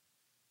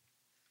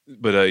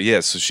but yeah,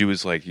 so she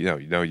was like,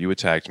 you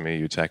attacked me.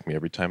 You attack me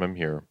every time I'm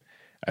here.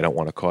 I don't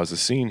want to cause a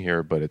scene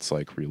here, but it's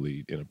like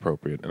really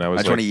inappropriate. And I was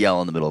I just want to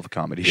yell in the middle of a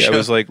comedy yeah, show. I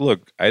was like,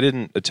 look, I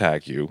didn't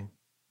attack you.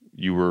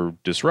 You were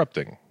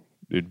disrupting.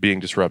 Being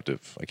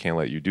disruptive. I can't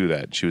let you do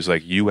that. She was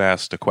like, you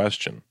asked a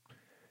question.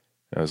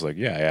 And I was like,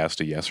 yeah, I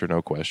asked a yes or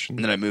no question.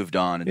 And then I moved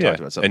on and talked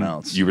about something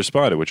else. You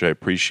responded, which I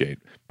appreciate.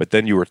 But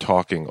then you were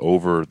talking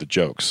over the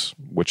jokes,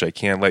 which I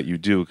can't let you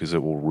do because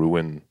it will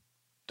ruin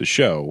the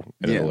show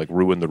and it'll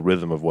ruin the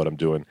rhythm of what I'm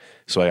doing.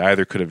 So I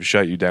either could have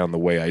shut you down the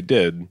way I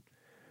did,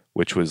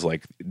 which was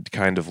like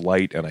kind of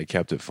light and I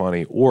kept it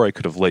funny, or I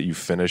could have let you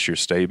finish your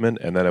statement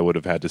and then I would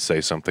have had to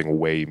say something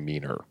way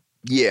meaner.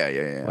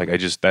 Yeah. Like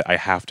I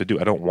have to do.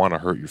 I don't want to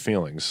hurt your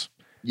feelings.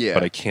 Yeah.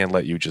 But I can't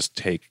let you just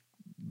take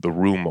the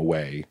room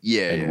away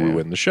and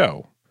ruin the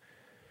show.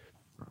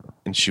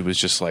 And she was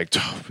just like,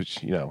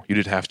 you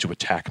didn't have to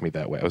attack me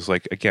that way. I was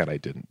like, again, I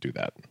didn't do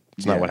that.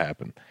 It's not what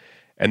happened.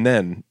 And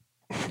then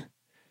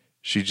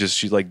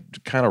she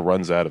like kind of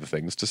runs out of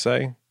things to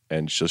say,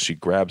 and so she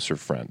grabs her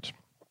friend,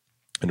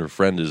 and her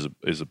friend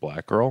is a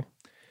black girl.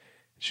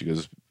 She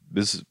goes,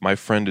 my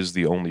friend is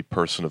the only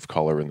person of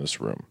color in this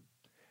room.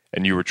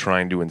 and you were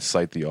trying to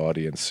incite the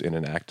audience in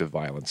an act of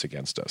violence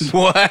against us.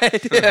 What?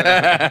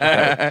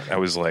 I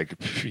was like,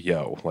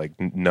 yo, like,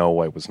 no,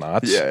 I was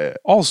not. Yeah.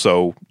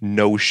 Also,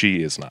 no,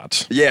 she is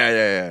not.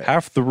 Yeah.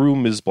 Half the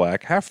room is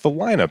black, half the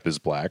lineup is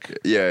black.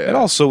 Yeah. And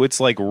also,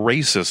 it's like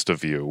racist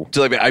of you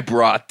So like, I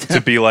brought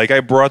to be like, I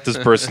brought this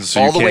person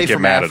so all you the can't way get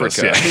from mad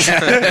Africa. at us.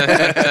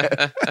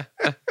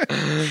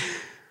 Yeah.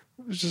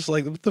 It's just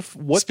like, what the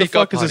Speak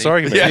up, fuck is this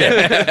honey. argument?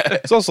 Yeah.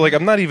 It's also like,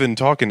 I'm not even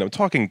talking, I'm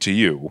talking to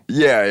you.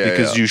 Yeah.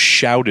 Because you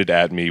shouted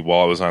at me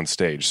while I was on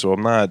stage. So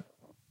I'm not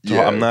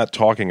Yeah. I'm not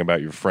talking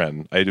about your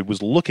friend. I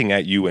was looking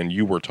at you and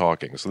you were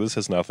talking. So this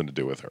has nothing to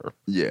do with her.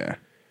 Yeah.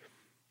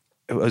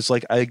 It was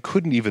like I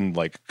couldn't even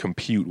like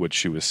compute what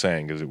she was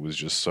saying because it was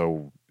just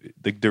so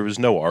like, there was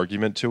no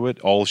argument to it.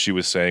 All she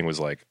was saying was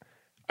like,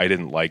 I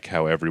didn't like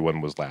how everyone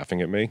was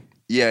laughing at me.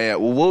 Yeah.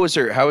 Well,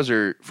 how was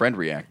her friend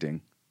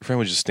reacting? Her friend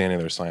was just standing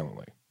there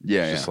silently.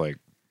 Yeah. Just like,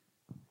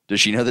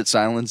 Does she know that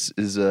silence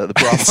is the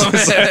problem?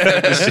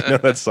 does she know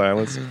that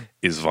silence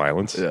is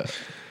violence? Yeah.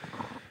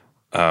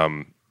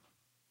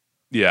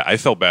 Yeah, I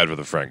felt bad for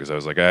the friend because I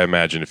was like, I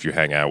imagine if you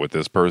hang out with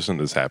this person,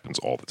 this happens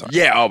all the time.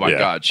 Yeah. Oh my Yeah,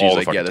 God. all She's the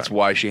like, fucking yeah, that's time.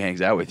 why she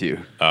hangs out with you.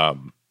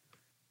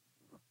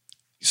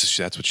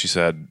 So that's what she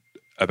said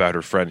about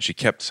her friend. She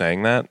kept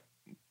saying that.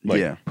 Like,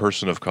 Yeah.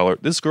 person of color.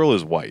 This girl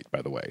is white,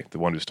 by the way. The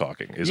one who's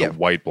talking is Yeah. a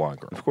white blonde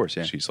girl. Of course,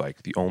 yeah. She's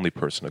like the only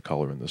person of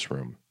color in this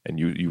room, and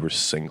you were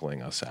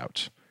singling us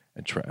out.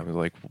 And I was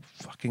like,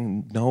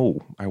 fucking no,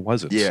 I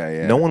wasn't.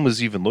 Yeah. No one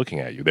was even looking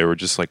at you. They were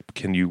just like,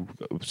 can you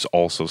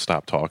also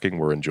stop talking?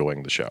 We're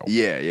enjoying the show.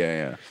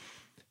 Yeah.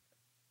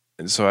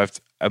 And so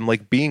I'm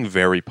like being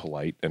very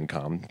polite and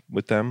calm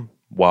with them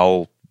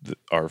while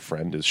our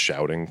friend is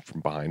shouting from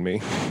behind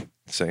me,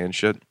 saying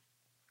shit.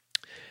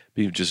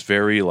 Be just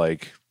very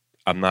like,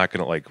 I'm not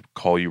going to like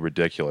call you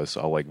ridiculous.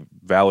 I'll like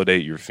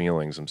validate your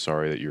feelings. I'm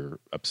sorry that you're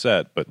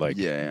upset, but like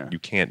you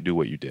can't do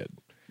what you did,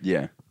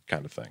 Yeah.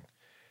 kind of thing.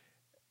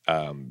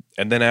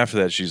 And then after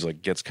that, she's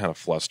like gets kind of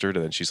flustered,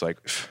 and then she's like,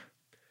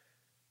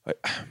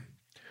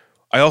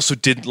 I also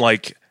didn't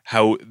like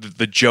how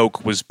the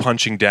joke was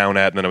punching down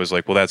at, and then I was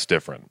like, well, that's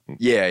different.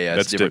 Yeah.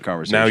 That's a different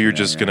conversation. Now you're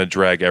just going to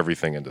drag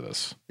everything into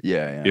this.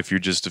 Yeah. If you're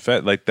just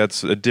like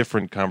that's a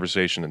different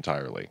conversation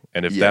entirely.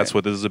 And if Yeah. that's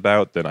what this is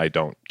about, then I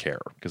don't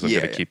care because I'm Yeah,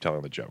 going to yeah. keep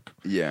telling the joke.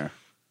 Yeah.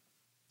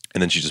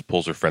 And then she just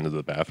pulls her friend into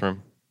the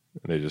bathroom,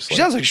 and they just She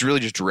like, sounds like she's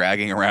really just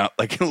dragging around,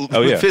 like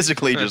yeah.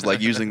 physically, just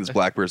like using this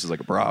black person as like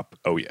a prop.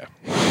 oh yeah.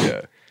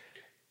 Yeah.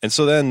 And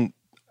so then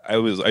I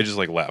just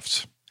like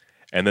left.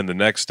 And then the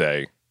next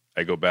day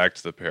I go back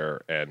to the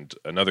pair, and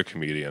another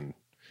comedian,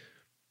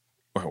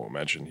 I won't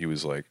mention, he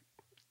was like,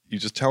 you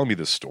just telling me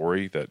this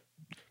story that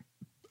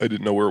I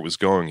didn't know where it was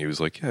going. He was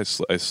like, yeah,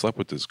 I slept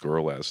with this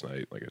girl last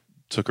night. Like I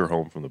took her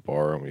home from the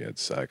bar and we had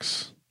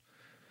sex.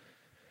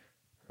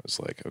 I was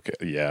like, okay,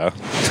 yeah.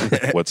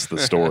 What's the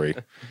story?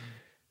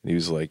 And he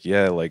was like,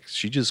 yeah, like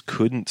she just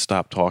couldn't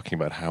stop talking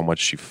about how much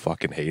she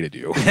fucking hated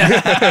you.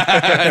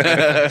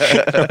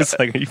 I was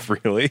like, are you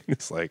really?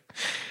 It's like,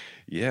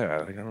 yeah,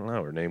 like, I don't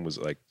know. Her name was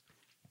like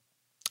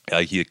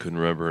he couldn't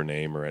remember her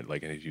name, or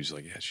like, and he was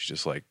like, yeah, she's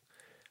just like,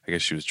 I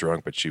guess she was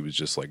drunk, but she was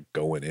just like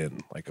going in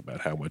like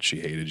about how much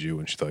she hated you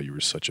and she thought you were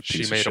such a piece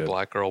She of made shit. a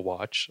black girl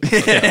watch.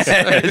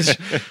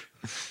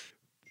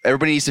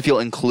 Everybody needs to feel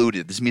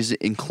included. This means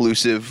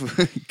inclusive.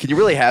 Can you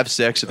really have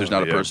sex if there's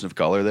not a yeah. person of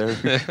color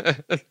there?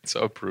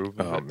 So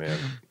approved. Oh man,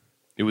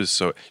 it was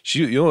so.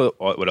 She, you know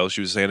what else she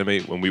was saying to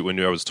me when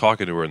I was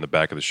talking to her in the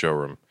back of the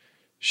showroom.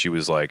 She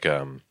was like,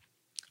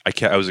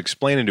 I was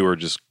explaining to her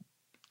just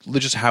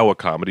how a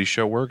comedy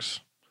show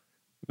works.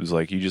 It was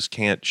like you just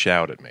can't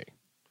shout at me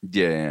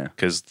Yeah.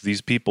 because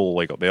these people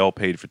like they all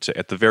paid for.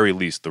 At the very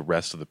least, the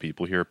rest of the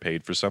people here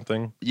paid for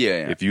something.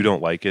 Yeah. If you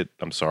don't like it,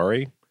 I'm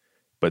sorry,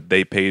 but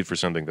they paid for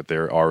something that they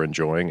are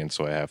enjoying, and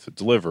so I have to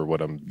deliver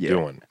what I'm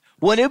doing.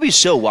 Well, and it would be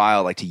so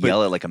wild, like to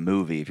yell at like a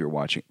movie if you're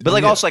watching. But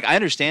like also, like I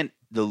understand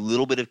the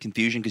little bit of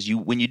confusion because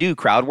when you do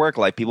crowd work,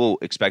 like people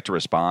expect to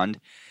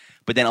respond,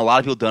 but then a lot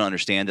of people don't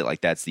understand that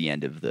like that's the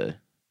end of the.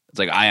 It's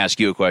like I ask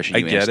you a question,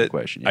 you I get answer it. the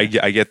question. I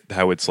get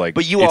how it's like,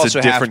 But you it's also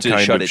a have different to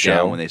kind shut of it show.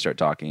 down when they start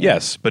talking.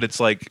 Yes, but it's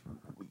like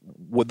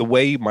the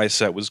way my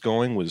set was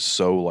going was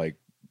so like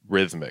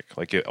rhythmic.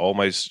 Like all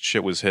my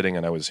shit was hitting,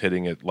 and I was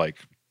hitting it like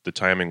the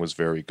timing was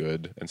very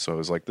good, and so I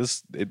was like,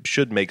 this. It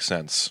should make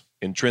sense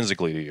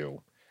intrinsically to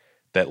you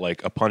that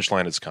like a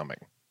punchline is coming.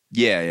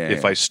 Yeah.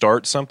 If I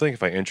start something,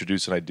 if I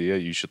introduce an idea,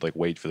 you should like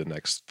wait for the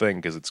next thing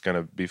because it's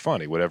gonna be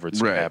funny, whatever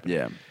it's gonna happen.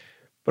 Yeah.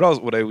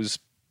 But what I was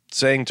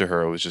saying to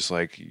her was just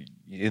like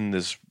in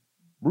this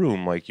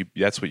room, like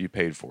that's what you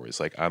paid for. Is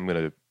like I'm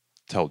gonna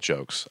tell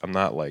jokes. I'm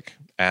not like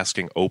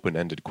asking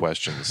open-ended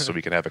questions so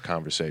we can have a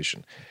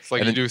conversation. It's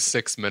like you do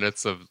 6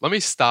 minutes of let me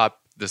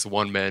stop this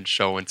one man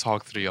show and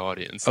talk to the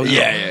audience. Oh,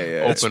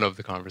 yeah. Open up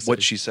the conversation.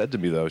 What she said to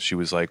me though, she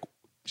was like,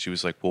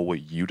 well,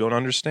 what you don't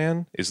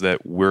understand is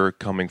that we're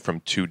coming from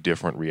two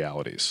different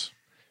realities.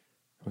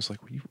 I was like,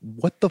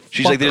 what the fuck?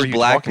 She's like, there's are you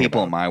black talking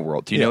people about? in my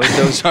world. Do you know what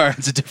those are?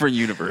 It's a different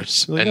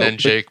universe. Like, And "No, then but-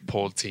 Jake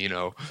pulled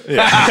Tino.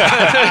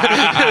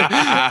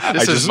 I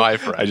This is just- my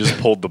friend. I just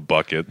pulled the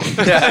bucket.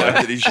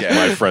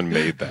 My friend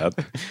made that.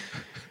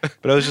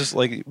 But I was just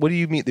like, what do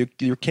you mean?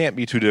 There can't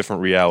be two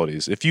different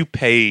realities. If you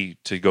pay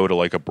to go to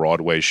like a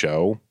Broadway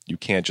show, you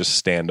can't just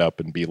stand up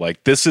and be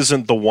like, this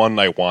isn't the one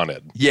I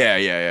wanted.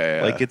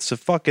 Yeah. Like, it's a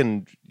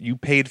fucking, you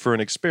paid for an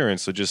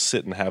experience, so just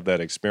sit and have that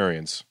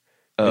experience.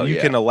 Oh, And you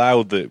yeah. can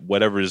allow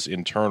whatever's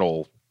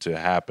internal to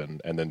happen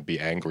and then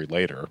be angry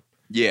later.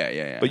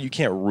 Yeah. But you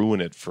can't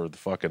ruin it for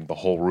the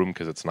whole room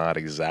because it's not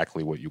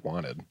exactly what you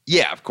wanted.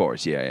 Yeah, of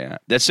course. Yeah.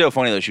 That's so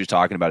funny that she was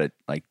talking about it,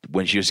 like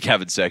when she was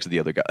having sex with the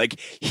other guy. Like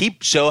he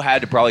so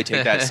had to probably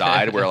take that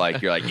side where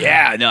like you're like,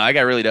 yeah, no, that guy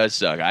really does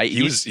suck.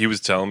 He was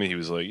telling me, he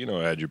was like,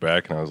 I had your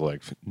back, and I was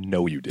like,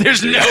 no, you didn't.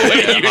 There's no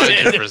way you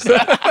did. 100%. He was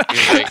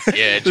like,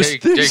 yeah,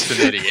 Jake's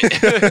an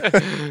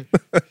idiot.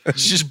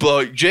 It's just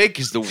blowing. Jake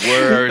is the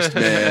worst,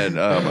 man.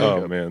 Oh, my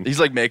Oh, God. man. He's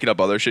like making up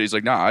other shit. He's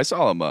like, nah, I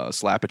saw him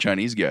slap a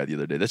Chinese guy the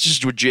other day. That's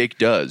just what Jake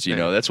does, you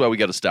know. That's why we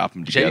got to stop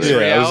him together. Jake's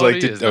Yeah, I was like,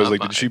 reality is did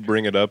not she mine.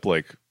 bring it up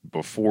like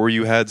before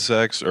you had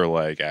sex or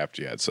like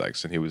after you had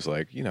sex? And he was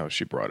like,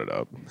 she brought it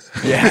up.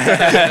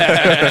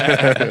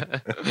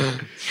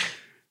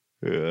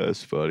 Yeah,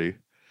 that's funny.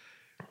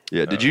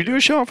 Yeah, did you do a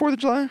show on 4th of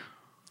July?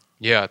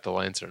 Yeah, at the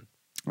Lantern.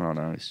 Oh,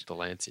 nice. The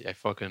Lancey. I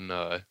fucking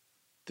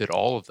did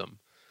all of them.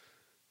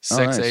 Oh,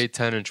 6, nice. 8,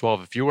 10, and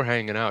 12. If you were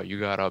hanging out, you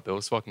got up. It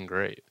was fucking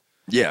great.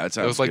 Yeah, it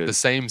sounds It was like good. the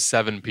same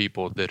 7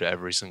 people did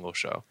every single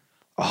show.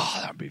 Oh,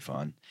 that'd be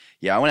fun.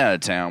 Yeah, I went out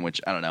of town,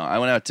 which I don't know. I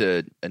went out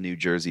to a New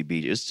Jersey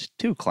beach. It's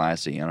too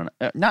classy. I don't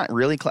know. Not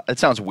really. It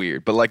sounds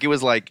weird, but like it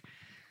was like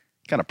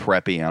kind of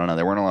preppy. I don't know.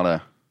 There weren't a lot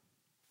of.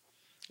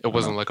 It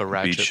wasn't like a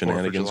ratchet Beach 4th of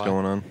shenanigans July.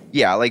 going on.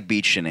 Yeah, I like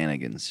beach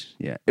shenanigans.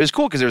 Yeah, it was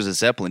cool because there was a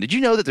Zeppelin. Did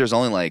you know that there's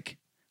only like,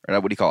 or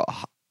what do you call it?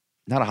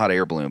 Not a hot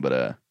air balloon, but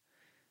a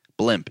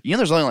blimp. You know,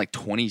 there's only like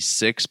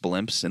 26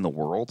 blimps in the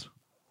world.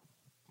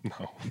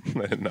 No,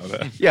 I didn't know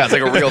that. Yeah, it's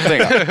like a real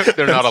thing.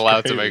 They're not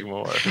allowed to make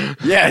more.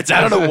 Yeah, I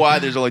don't know why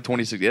there's only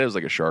 26. Yeah, it was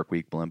like a Shark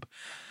Week blimp.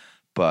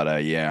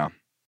 But yeah.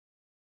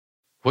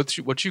 What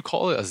you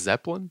call it? A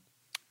Zeppelin?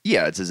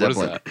 Yeah, it's a What is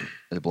Zeppelin.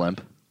 that? A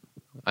blimp.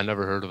 I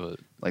never heard of it.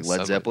 Like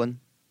Led Zeppelin.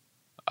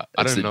 I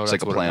It's didn't know It's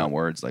that's like a what play it on was.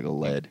 words, like a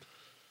lead.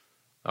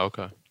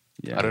 Okay.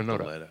 Yeah. I didn't know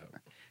that.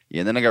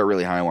 Yeah, and then I got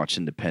really high and watched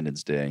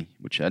Independence Day,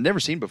 which I'd never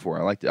seen before.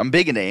 I liked it. I'm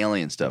big into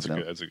alien stuff now.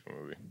 That's a good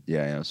movie.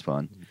 Yeah, it was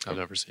fun. I've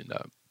never seen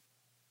that.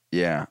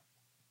 Yeah.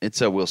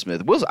 It's Will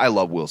Smith. I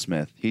love Will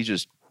Smith. He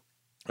just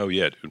Oh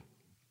yeah, dude.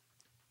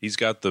 He's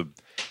got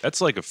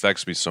that's like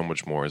affects me so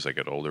much more as I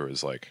get older.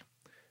 Is like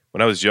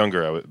when I was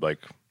younger, I would like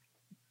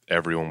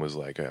everyone was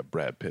like,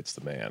 Brad Pitt's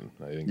the man.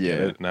 I didn't get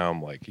Yeah. it. Now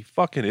I'm like, he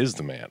fucking is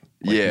the man.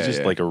 Like, Yeah, he's just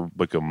yeah.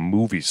 like a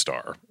movie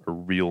star, a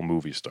real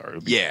movie star.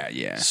 It'd be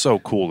yeah. so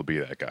cool to be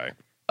that guy.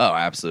 Oh,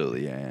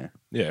 absolutely. Yeah.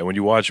 Yeah, when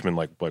you watch him in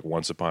like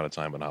Once Upon a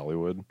Time in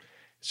Hollywood,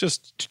 it's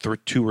just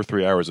 2 or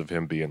 3 hours of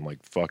him being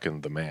like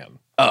fucking the man.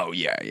 Oh,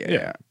 yeah.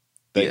 Yeah.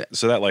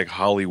 So that like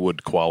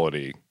Hollywood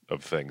quality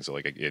of things,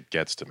 like it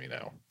gets to me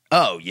now.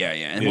 Oh, yeah.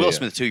 And Yeah, Will yeah.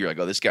 Smith too. You're like,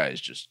 oh, this guy is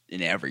just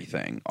in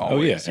everything. Oh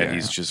Always. yeah, and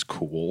he's just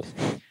cool.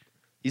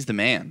 he's the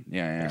man.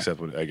 Yeah.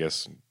 Except I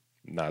guess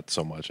not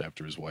so much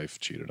after his wife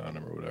cheated on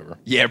him or whatever.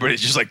 Yeah, but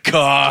it's just like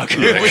cock.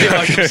 We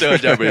like him so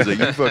much, but he's like,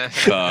 you fucking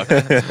cock.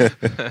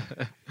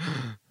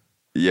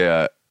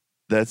 Yeah,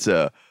 that's he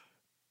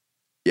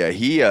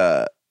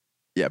got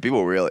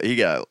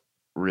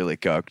really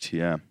cucked.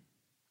 Yeah.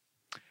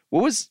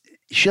 What was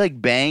she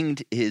like?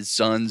 Banged his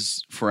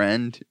son's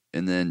friend,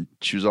 and then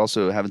she was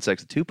also having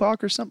sex with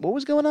Tupac or something. What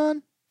was going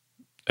on?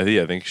 I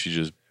think she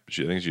just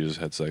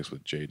had sex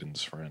with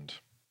Jaden's friend.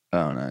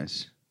 Oh,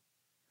 nice.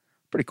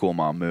 Pretty cool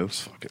mom move.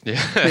 It's fucking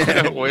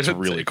Yeah. Way it's to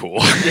really take- cool.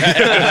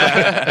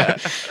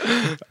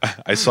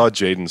 I saw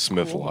Jaden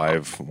Smith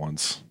live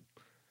once.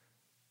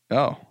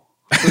 Oh.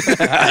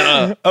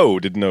 Oh,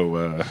 didn't know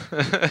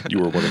you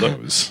were one of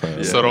those.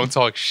 So don't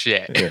talk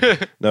shit.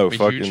 Yeah. No, I'm a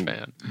fucking huge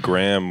fan.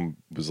 Graham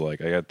was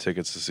like, I got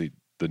tickets to see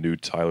the new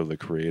Tyler the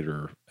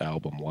Creator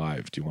album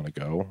live. Do you want to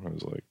go? I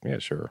was like, yeah,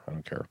 sure. I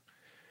don't care.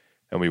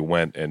 And we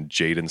went, and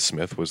Jaden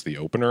Smith was the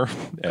opener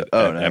at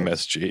nice.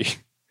 MSG.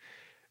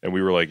 And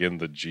we were like in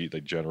the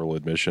general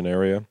admission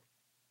area,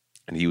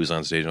 and he was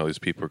on stage, and all these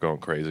people were going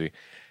crazy.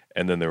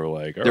 And then they were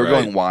like, They were "All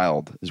right, going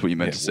wild, is what you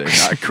meant to say.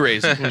 Yeah. Not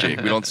crazy,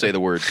 Jake. We don't say the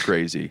word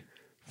crazy.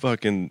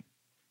 fucking."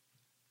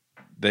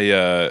 They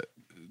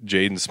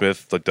Jaden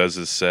Smith like does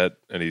his set,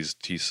 and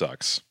he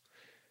sucks.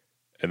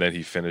 And then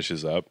he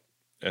finishes up,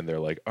 and they're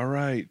like, "All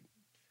right,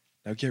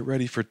 now get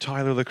ready for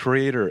Tyler the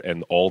Creator,"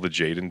 and all the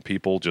Jaden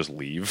people just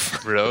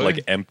leave. Really?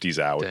 Like empties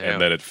out, Damn.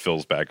 and then it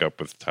fills back up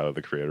with Tyler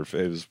the Creator.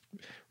 It was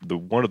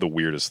one of the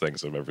weirdest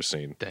things I've ever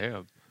seen.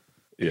 Damn.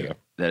 Yeah,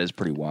 That is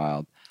pretty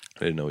wild. I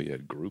didn't know he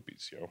had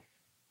groupies, yo.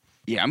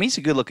 Yeah, I mean, he's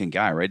a good-looking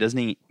guy, right? Doesn't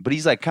he? But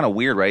he's like kind of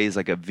weird, right? He's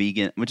like a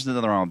vegan, which is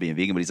nothing wrong with being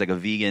vegan, but he's like a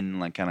vegan,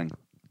 like kind of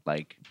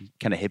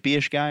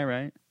hippie-ish guy,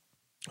 right?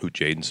 Who,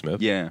 Jaden Smith?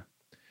 Yeah.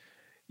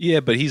 Yeah,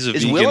 but he's a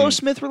Is vegan. Willow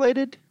Smith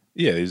related?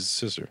 Yeah, he's his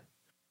sister.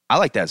 I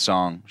like that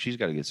song. She's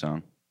got a good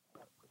song.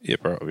 Yeah,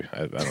 probably. I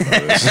don't know.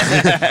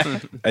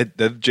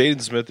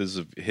 Jaden Smith is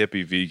a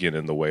hippie vegan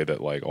in the way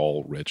that like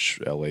all rich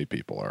LA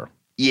people are.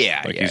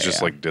 Yeah, Like he's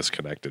just like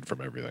disconnected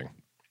from everything.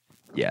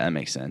 Yeah, that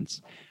makes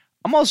sense.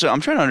 I'm trying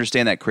to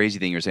understand that crazy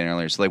thing you were saying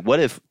earlier. So like, what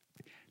if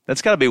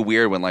that's got to be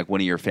weird when like one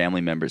of your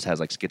family members has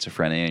like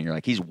schizophrenia and you're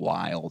like, he's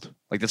wild.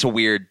 Like that's a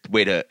weird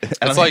way to.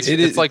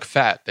 It's like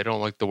fat. They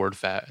don't like the word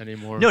fat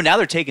anymore. No, now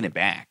they're taking it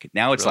back.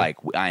 Now it's like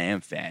I am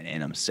fat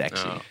and I'm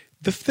sexy. Oh.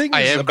 The thing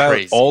I is am about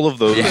crazy. all of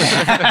those.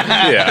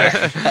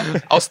 Yeah.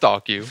 I'll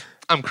stalk you.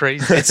 I'm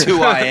crazy. It's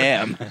who I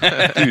am.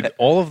 Dude,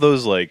 all of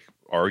those like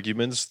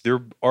arguments,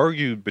 they're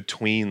argued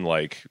between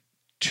like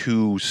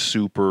two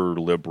super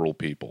liberal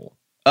people.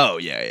 Oh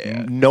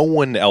yeah. No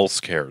one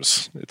else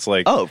cares. It's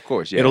like, Oh, of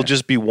course. Yeah. it'll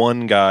just be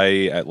one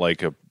guy at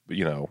like an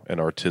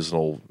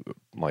artisanal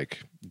like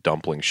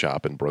dumpling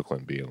shop in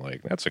Brooklyn being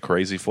like, that's a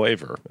crazy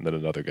flavor, and then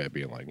another guy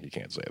being like, you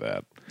can't say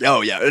that.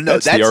 Oh yeah. No,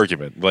 That's the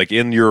argument. Like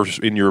in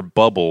your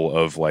bubble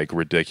of like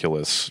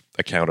ridiculous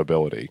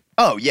accountability.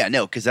 Oh yeah,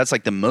 no, because that's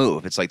like the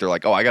move. It's like they're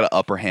like, oh, I got to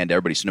upper hand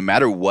everybody. So no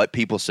matter what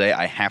people say,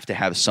 I have to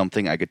have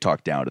something I could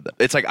talk down to them.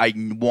 It's like I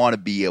want to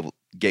be able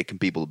to get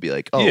people to be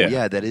like, oh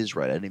yeah, that is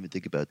right. I didn't even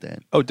think about that.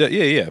 Oh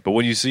yeah. But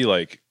when you see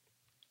like,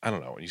 I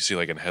don't know, when you see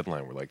like a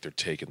headline where like they're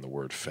taking the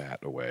word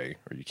fat away,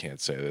 or you can't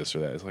say this or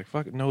that, it's like,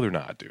 fuck it, no, they're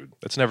not, dude.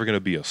 That's never going to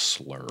be a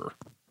slur.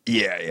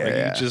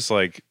 Yeah.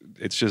 Like,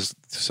 it's just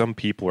some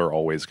people are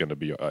always going to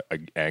be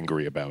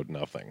angry about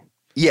nothing.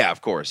 Yeah, of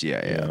course.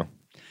 Yeah. You know?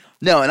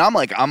 No, and I'm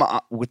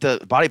with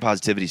the body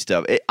positivity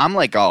stuff. I'm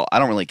like, oh, I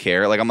don't really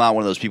care. Like, I'm not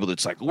one of those people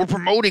that's like, we're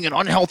promoting an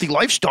unhealthy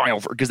lifestyle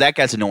because that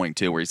guy's annoying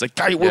too. Where he's like,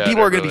 people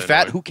are going to be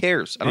fat. Who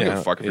cares? I don't give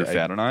a fuck if you're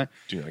fat or not.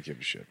 Do not give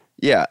a shit.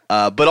 Yeah,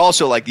 but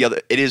also like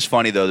it is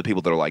funny though, the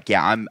people that are like,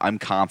 yeah, I'm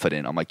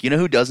confident. I'm like, you know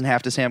who doesn't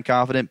have to say I'm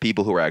confident?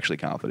 People who are actually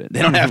confident.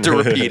 They don't have to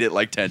repeat it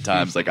like 10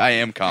 times. Like I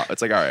am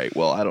It's like, all right,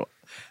 well, I don't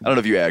know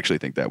if you actually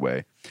think that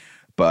way,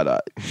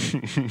 but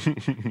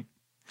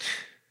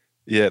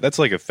yeah, that's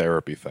like a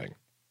therapy thing.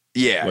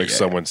 Yeah, like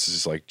someone's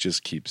just like,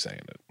 just keep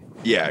saying it.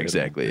 Yeah,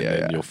 exactly.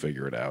 And you'll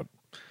figure it out.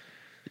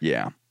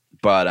 Yeah,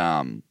 but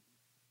I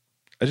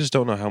just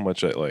don't know how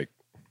much I like.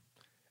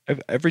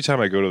 Every time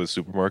I go to the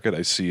supermarket,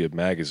 I see a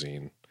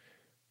magazine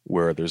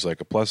where there's like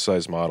a plus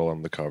size model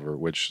on the cover,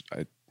 which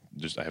I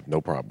have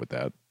no problem with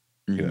that.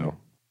 Mm-hmm. You know,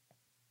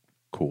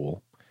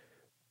 cool.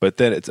 But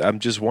then I'm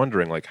just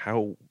wondering like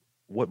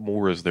what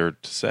more is there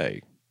to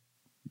say?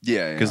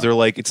 Yeah, because they're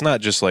like, it's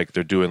not just like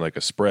they're doing like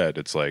a spread.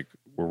 It's like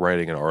we're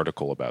writing an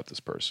article about this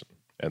person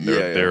and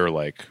their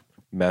like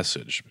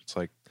message. It's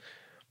like,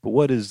 but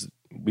what is?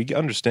 We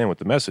understand what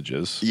the message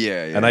is.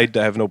 Yeah. And I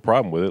have no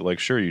problem with it. Like,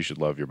 sure, you should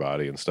love your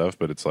body and stuff,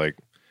 but it's like,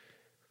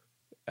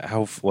 I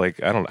don't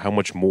know, how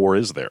much more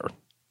is there?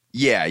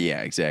 Yeah,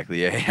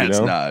 exactly. Yeah, You it's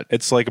know? not.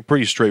 It's like a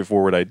pretty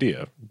straightforward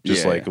idea.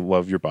 Just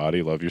love your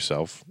body, love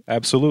yourself.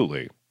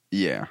 Absolutely.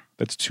 Yeah.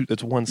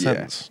 That's one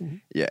sentence.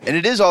 Yeah. And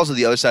it is also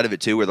the other side of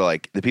it too, where they're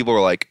like, the people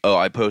are like, oh,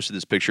 I posted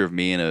this picture of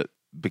me in a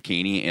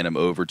bikini and I'm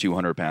over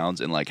 200 pounds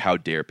and like, how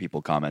dare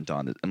people comment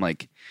on it? I'm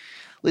like,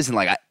 listen,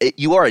 like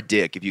you are a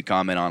dick if you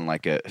comment on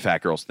like a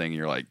fat girl's thing and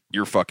you're like,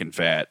 you're fucking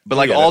fat. But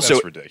like also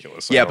that's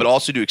ridiculous. Yeah, but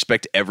also to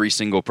expect every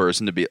single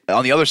person to be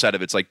on the other side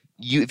of it's like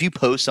if you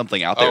post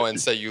something out there. Oh,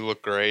 and say you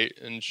look great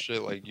and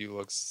shit, like you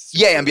look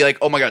Yeah, and be like,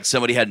 oh my god,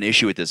 somebody had an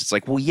issue with this. It's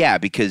like, well, yeah,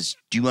 because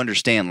do you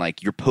understand?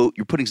 Like you're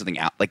putting something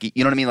out, like you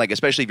know what I mean? Like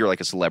especially if you're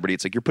like a celebrity,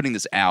 it's like you're putting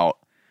this out.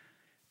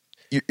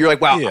 You're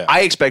like, wow, Yeah.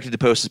 I expected to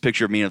post this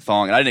picture of me in a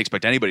thong, and I didn't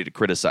expect anybody to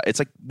criticize. It's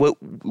like,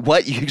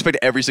 what? You expect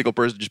every single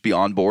person to just be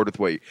on board with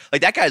what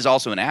like, that guy's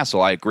also an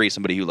asshole. I agree.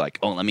 Somebody who like,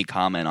 oh, let me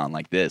comment on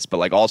like this. But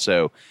like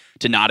also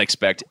to not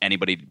expect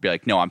anybody to be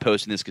like, no, I'm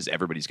posting this because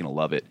everybody's going to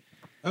love it.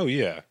 Oh,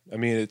 yeah. I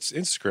mean,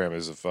 Instagram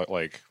is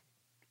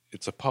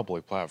it's a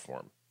public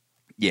platform.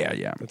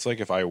 Yeah. It's like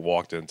if I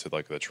walked into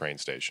like the train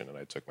station and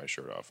I took my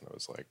shirt off and it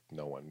was like,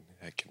 no one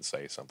can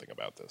say something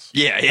about this.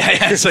 Yeah.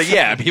 It's like,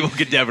 yeah, people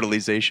could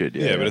definitely say shit.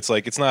 Yeah, but it's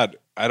like, it's not,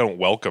 I don't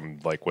welcome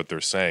like what they're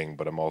saying,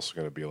 but I'm also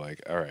going to be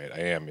like, all right, I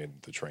am in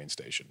the train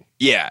station.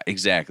 Yeah,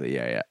 exactly.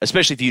 Yeah.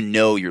 Especially if you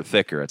know you're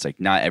thicker. It's like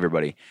not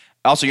everybody.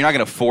 Also, you're not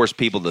going to force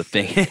people to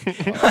think.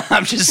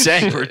 I'm just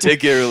saying,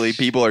 particularly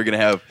people are going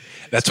to have.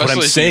 That's what I'm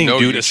Especially if saying, you know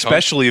dude, you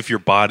especially if your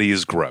body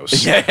is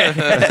gross.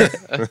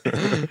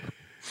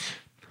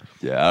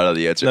 Yeah, I don't know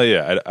the answer. No,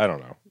 yeah, I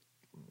don't know.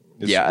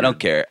 It's I weird. don't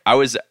care.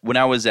 When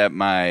I was at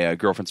my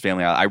girlfriend's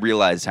family, I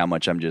realized how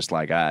much I'm just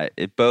like,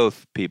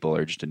 both people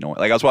are just annoying.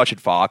 Like I was watching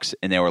Fox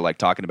and they were like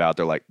talking about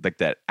they're like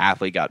that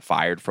athlete got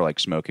fired for like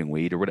smoking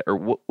weed or whatever. Or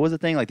what was the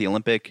thing, like the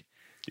Olympic?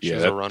 She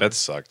was Yeah, a runner. that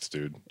sucked,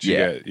 dude. She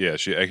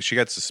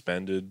got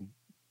suspended.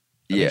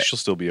 I mean, she'll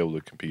still be able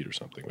to compete or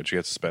something, but she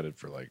got suspended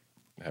for like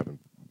having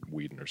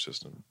weed in her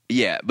system.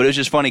 Yeah, but it was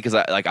just funny because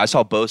I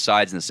saw both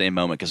sides in the same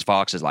moment because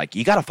Fox is like,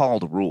 you got to follow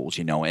the rules,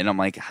 you know, and I'm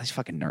like, this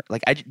fucking nerd.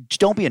 Like, just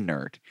don't be a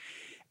nerd.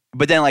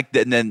 But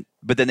then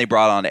but then they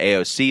brought on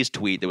AOC's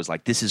tweet that was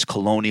like, this is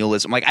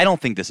colonialism. Like, I don't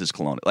think this is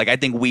colonial. Like, I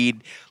think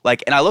weed.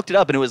 Like, and I looked it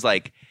up and it was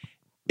like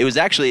it was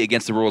actually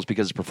against the rules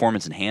because it's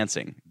performance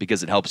enhancing,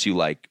 because it helps you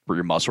like for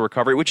your muscle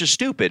recovery, which is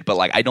stupid. But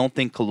like, I don't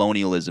think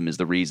colonialism is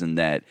the reason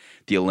that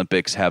the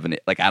Olympics have an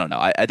like. I don't know.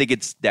 I think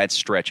that's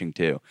stretching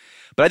too.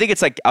 But I think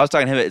it's like I was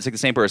talking to him. It's like the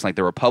same person, like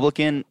the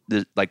Republican,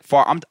 like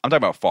far. I'm talking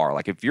about far.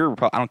 Like if you're,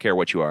 I don't care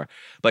what you are.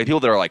 But like people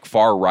that are like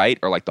far right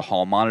or like the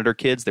hall monitor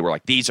kids, they were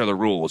like, these are the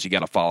rules. You got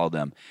to follow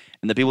them.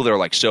 And the people that are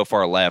like so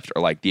far left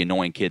are like the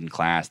annoying kid in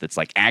class that's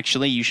like,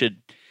 actually, you should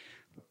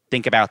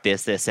think about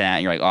this, and that.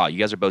 And you're like, oh, you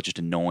guys are both just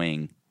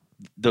annoying.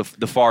 The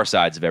far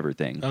sides of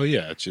everything. Oh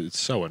yeah, it's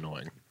so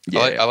annoying.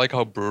 Yeah, I like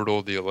how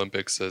brutal the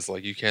Olympics is.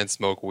 Like, you can't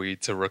smoke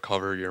weed to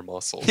recover your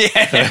muscles. Yeah.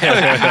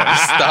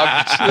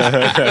 Stop.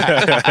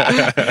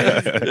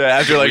 Yeah,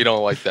 after like We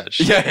don't like that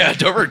shit. yeah,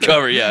 don't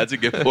recover. Yeah, that's a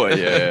good point.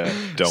 Yeah.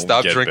 Don't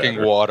Stop get drinking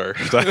better. water.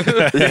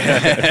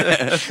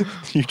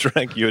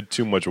 You had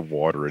too much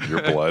water in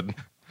your blood.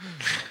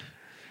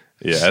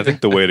 Yeah, I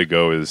think the way to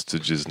go is to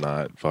just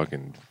not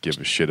fucking give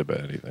a shit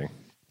about anything.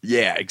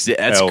 Yeah, that's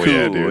Hell cool.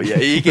 yeah, dude. Yeah,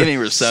 you gave me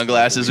your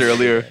sunglasses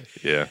earlier.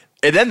 Yeah.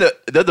 And then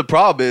the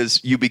problem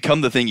is you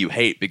become the thing you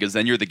hate, because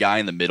then you're the guy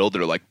in the middle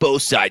that are like,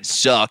 both sides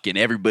suck, and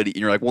everybody, and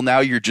you're like, well, now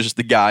you're just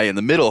the guy in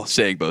the middle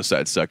saying both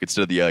sides suck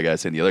instead of the other guy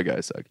saying the other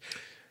guys suck.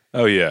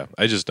 Oh yeah,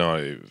 I just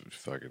don't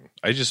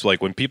I just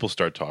like when people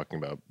start talking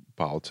about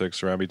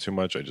politics around me too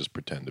much, I just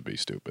pretend to be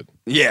stupid.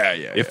 Yeah.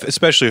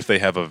 Especially if they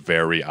have a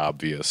very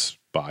obvious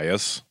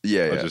bias.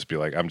 Yeah, I'll yeah. just be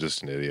like, I'm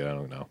just an idiot. I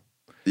don't know.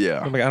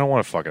 Yeah. I'm like, I don't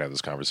want to fucking have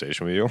this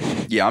conversation with you.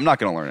 Yeah, I'm not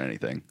going to learn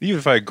anything. Even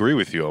if I agree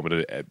with you, I'm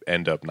going to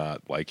end up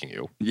not liking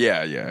you.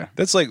 Yeah.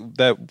 That's like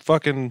that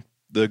fucking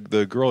the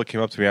girl that came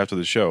up to me after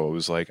the show. It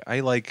was like,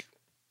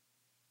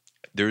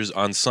 there's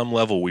on some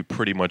level we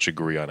pretty much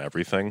agree on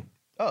everything.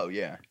 Oh,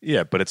 yeah.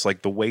 Yeah, but it's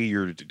like the way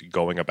you're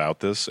going about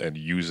this and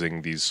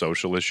using these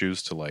social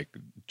issues to like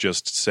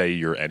just say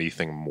you're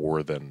anything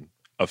more than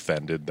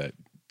offended that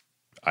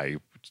I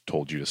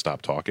told you to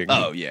stop talking.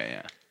 Oh,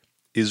 yeah.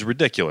 Is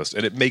ridiculous,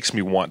 and it makes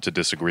me want to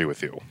disagree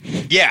with you.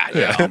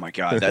 Yeah. Oh my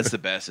God, that's the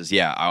best. Is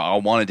I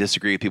want to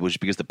disagree with people just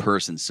because the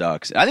person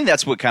sucks. And I think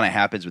that's what kind of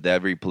happens with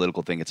every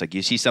political thing. It's like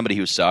you see somebody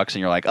who sucks, and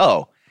you're like,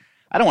 oh,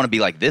 I don't want to be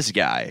like this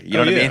guy. You know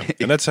what I mean?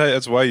 And that's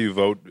why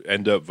you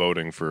end up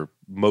voting for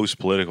most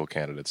political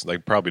candidates.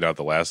 Like probably not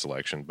the last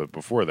election, but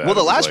before that. Well,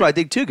 the it was last like, one I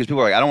think too, because people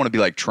are like, I don't want to be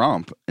like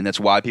Trump, and that's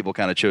why people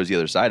kind of chose the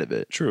other side of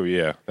it. True,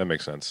 yeah, that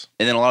makes sense.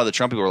 And then a lot of the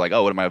Trump people were like,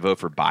 oh, what am I vote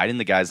for Biden?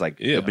 The guy's like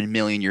Yeah. a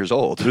million years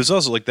old. But it's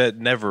also like that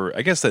never.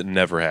 I guess that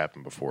never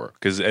happened before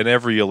because in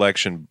every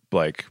election,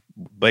 like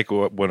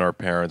when our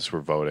parents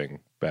were voting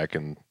back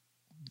in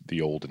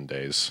the olden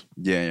days,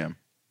 Yeah.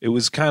 it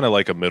was kind of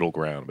like a middle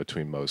ground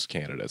between most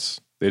candidates.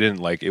 They didn't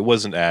like it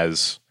wasn't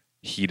as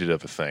heated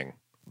of a thing.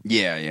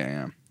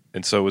 Yeah.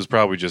 And so it was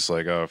probably just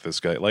like, oh, if this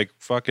guy, like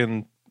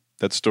fucking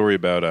that story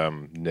about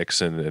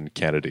Nixon and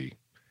Kennedy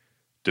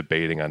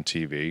debating on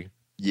TV.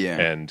 Yeah.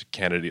 And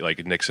Kennedy,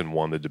 like Nixon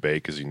won the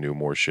debate because he knew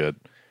more shit.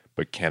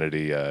 But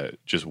Kennedy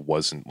just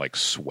wasn't like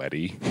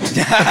sweaty.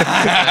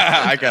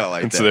 I kind of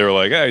like And that. so they were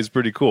like, he's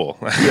pretty cool.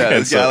 Yeah,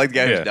 And this guy, I like the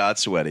guy yeah. who's not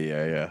sweaty.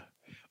 Yeah.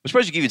 I'm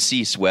surprised you can even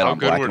see sweat How on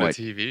good black were and the white.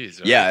 TVs?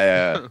 Right?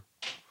 Yeah.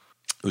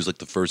 It was like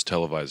the first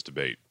televised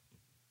debate.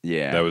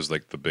 Yeah. That was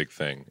like the big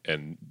thing.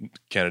 And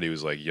Kennedy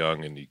was like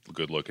young and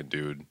good looking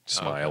dude,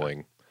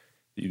 smiling.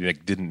 He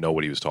like, didn't know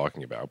what he was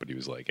talking about, but he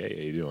was like, hey,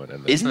 how you doing?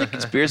 And then Isn't the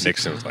conspiracy?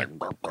 Nixon was like,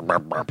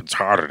 it's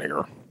hot in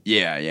here.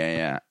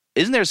 Yeah.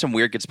 Isn't there some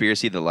weird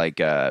conspiracy that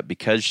like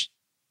because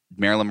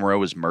Marilyn Monroe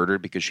was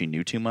murdered because she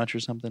knew too much or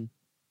something?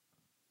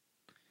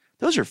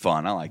 Those are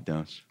fun. I like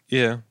those.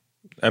 Yeah.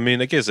 I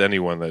mean, I guess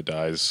anyone that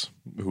dies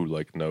who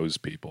like knows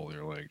people,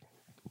 they're like,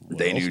 what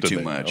They else knew did too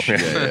they much. know?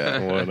 Yeah.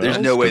 What There's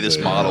else no way did this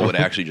they model know? would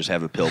actually just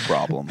have a pill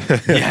problem.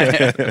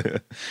 Yeah.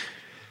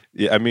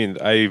 Yeah, I mean,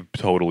 I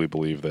totally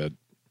believe that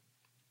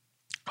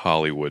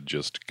Hollywood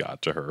just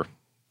got to her.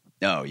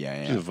 Oh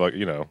yeah. She's,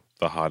 you know,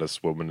 the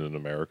hottest woman in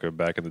America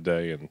back in the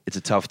day, and It's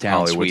a tough town,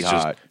 Hollywood's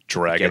sweetheart. just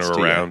dragging Gets her to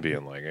you. around,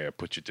 being like, "Hey,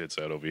 put your tits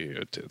out over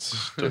here,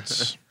 tits."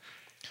 Tits.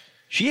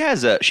 She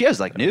has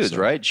like nudes,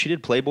 right? She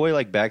did Playboy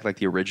like back like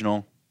the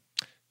original.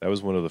 That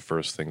was one of the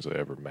first things I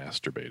ever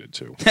masturbated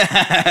to.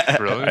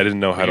 Really? I didn't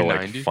know how to like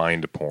 90?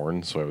 find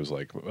porn, so I was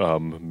like,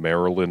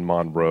 Marilyn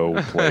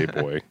Monroe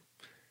Playboy.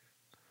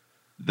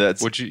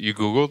 That's Would you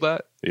Googled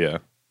that? Yeah.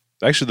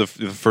 Actually, the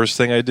first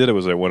thing I did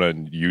was I went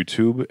on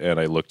YouTube and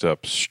I looked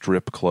up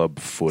strip club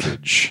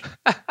footage.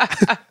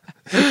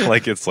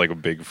 Like it's like a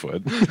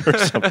Bigfoot or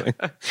something.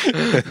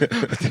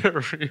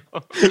 They're real.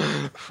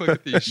 Look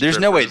at these There's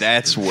no way strippers.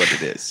 that's what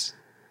it is.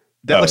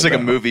 That Oh, looks like a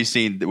no. movie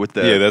scene with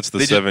the Yeah, that's the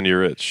they just-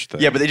 7-year itch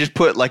thing. Yeah, but they just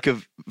put like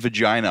a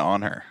vagina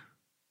on her.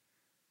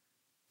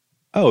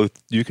 oh,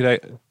 you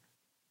could.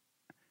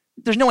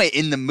 There's no way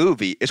in the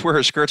movie. It's where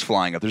her skirt's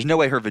flying up. There's no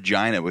way her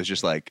vagina was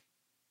just like.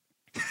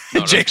 No,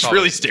 that's Jake's probably-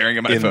 really staring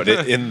at my In,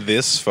 photo. in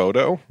this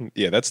photo,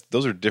 yeah,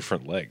 those are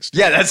different legs.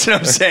 Yeah, that's what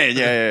I'm saying.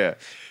 Yeah.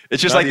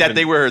 It's just Not like that even-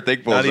 thing where her thing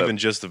pulls Not up. even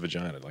just the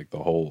vagina, like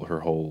her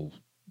whole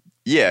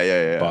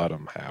Yeah.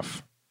 bottom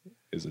half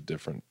is a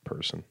different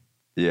person.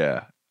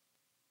 Yeah.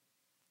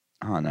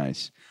 Oh,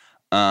 nice.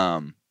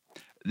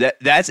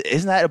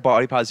 Isn't that a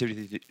body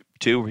positivity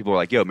too? Where people are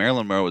like, "Yo,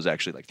 Marilyn Monroe was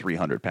actually like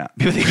 300 pounds."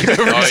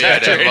 Oh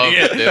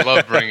yeah, they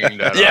love bringing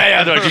that.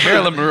 Yeah, up. they're like,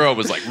 Marilyn Monroe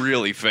was like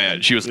really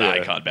fat. She was an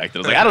icon back then.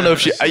 I was like, I don't know if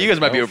she. You guys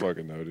might I be don't over.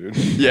 fucking know, dude.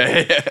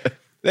 Yeah.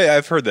 Yeah,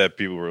 I've heard that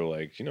people were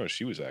like,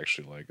 she was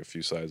actually like a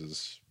few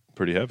sizes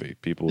pretty heavy.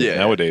 People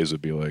nowadays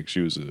would be like,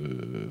 she was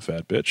a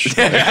fat bitch.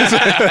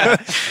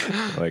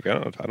 Like,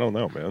 I don't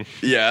know, man.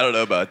 Yeah, I don't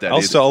know about that.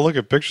 I'll look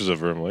at pictures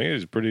of her. I'm like,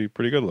 she's pretty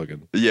good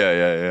looking.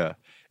 Yeah.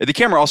 And the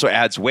camera also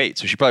adds weight,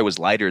 so she probably was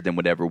lighter than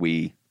whatever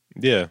we.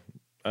 Yeah,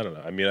 I don't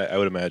know. I mean, I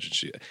would imagine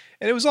she.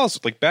 And it was also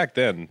like back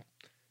then,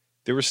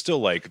 they were still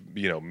like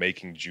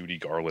making Judy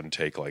Garland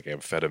take like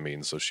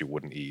amphetamine so she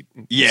wouldn't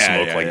smoke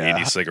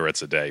 80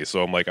 cigarettes a day.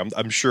 So I'm like,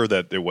 I'm sure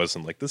that it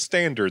wasn't like the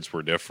standards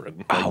were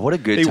different. Like, What a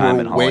good they time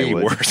were in Hollywood.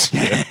 way worse.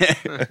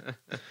 Yeah.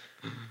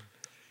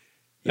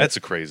 That's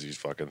a crazy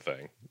fucking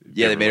thing.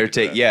 Yeah, they made her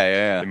take.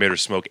 Yeah. They made her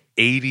smoke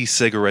 80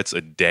 cigarettes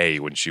a day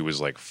when she was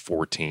like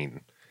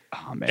 14.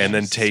 Oh, man. And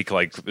then take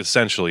like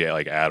essentially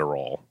like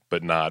Adderall,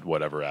 but not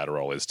whatever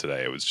Adderall is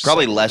today. It was just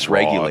probably like less raw.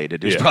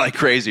 regulated. It was probably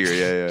crazier.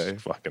 Yeah.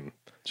 Fucking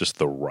just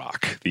the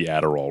rock, the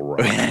Adderall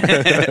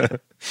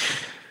rock.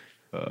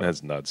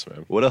 That's nuts,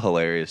 man. What a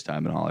hilarious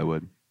time in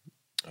Hollywood.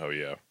 Oh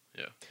yeah.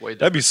 Way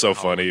That'd be different so than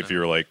funny Hollywood if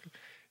you're like,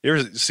 you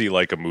ever see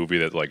like a movie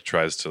that like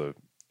tries to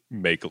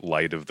make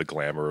light of the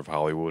glamour of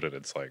Hollywood, and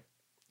it's like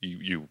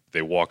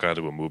they walk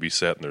onto a movie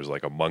set and there's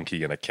like a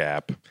monkey in a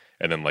cap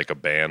and then like a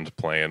band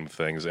playing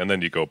things, and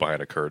then you go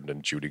behind a curtain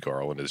and Judy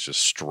Garland is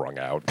just strung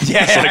out.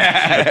 Yeah. It's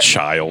like a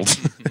child.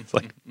 It's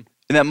like,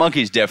 And that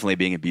monkey's definitely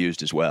being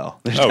abused as well.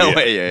 There's Oh, no yeah.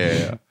 way.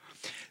 Yeah.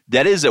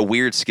 That is a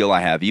weird skill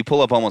I have. You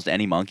pull up almost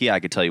any monkey, I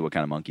could tell you what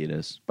kind of monkey it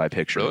is by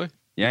picture. Really?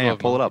 Yeah, Love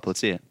pull it up. Let's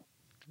see it.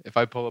 If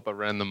I pull up a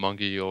random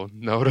monkey, you'll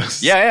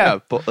notice. Yeah.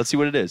 Let's see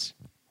what it is.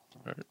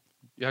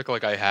 You act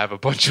like I have a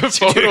bunch of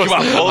Dude, photos. come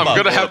on, pull 'em I'm up,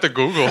 gonna pull have up. to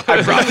Google.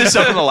 I brought this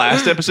up in the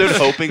last episode,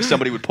 hoping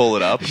somebody would pull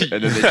it up, and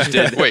then they just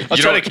did. Wait, I was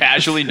you trying to don't-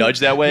 casually nudge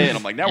that way, and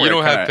I'm like, now You we're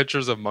don't have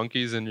pictures pictures of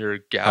monkeys in your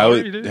how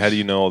gallery, dude? do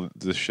you know all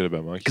this shit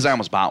about monkeys? because I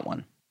almost bought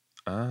one.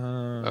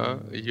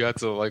 You got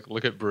to like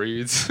look at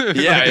breeds.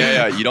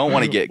 Yeah. You don't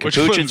want to get Which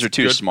capuchins one's are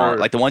too good smart.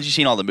 for- Like the ones you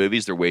see in all the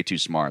movies, they're way too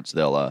smart. So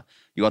they'll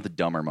you want the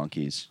dumber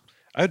monkeys.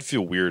 I'd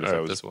feel weird if All I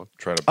right, was this one.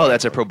 trying to. Oh, buy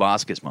that's a one.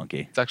 proboscis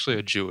monkey. It's actually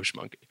a Jewish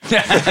monkey.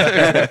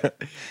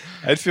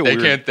 I'd feel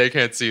weird They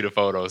can't see the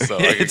photos, so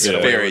I can It's get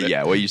away very with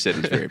it. What you said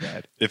is very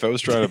bad. if I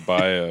was trying to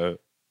buy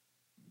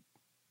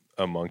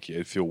a monkey.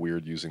 I'd feel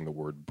weird using the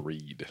word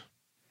breed.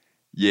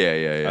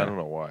 Yeah. I don't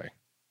know why.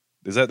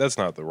 That's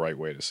not the right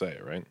way to say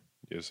it, right?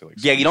 You just say, like,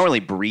 Yeah, you don't really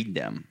breed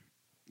them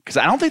because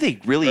I don't think they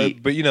really.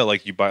 but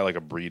like you buy like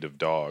a breed of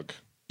dog.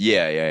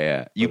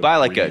 Yeah. You But buy a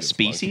like breed a of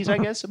species, I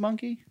guess, of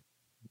monkey.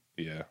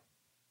 Yeah.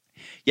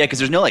 Yeah, because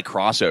there's no like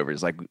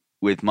crossovers. Like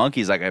with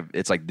monkeys, like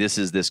it's like this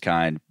is this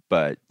kind,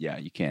 but yeah,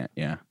 you can't.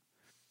 Yeah.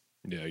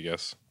 Yeah, I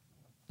guess.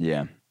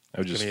 Yeah. I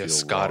would just Give me feel a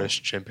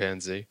Scottish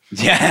chimpanzee.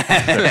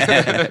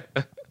 Yeah.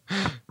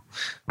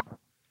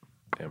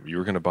 Damn, you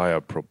were gonna buy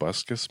a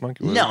proboscis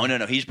monkey? What?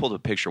 No. He just pulled a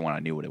picture when I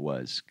knew what it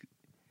was.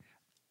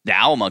 The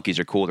owl monkeys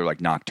are cool. They're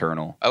like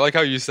nocturnal. I like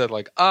how you said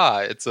like,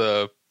 it's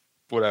a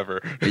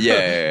whatever.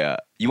 Yeah.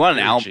 You want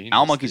an You're a owl? genius,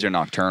 Owl monkeys are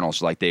nocturnal,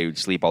 so like they would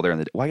sleep all day in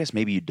the. Well, I guess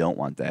maybe you don't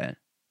want that.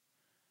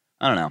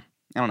 I don't know.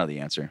 I don't know the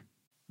answer.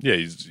 Yeah,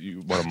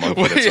 you want a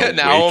monkey Wait, that's awake an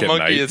owl at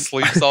monkey night. that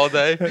sleeps all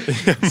day.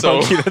 A So-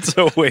 monkey that's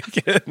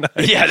awake at night.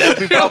 Yeah,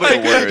 that'd be probably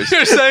Like, the worst.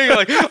 You're saying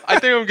like, I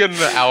think I'm getting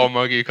an owl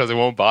monkey because it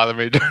won't bother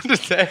me during the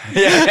day.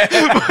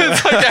 Yeah. But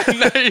it's like at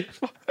night.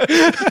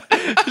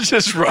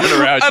 Just run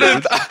around.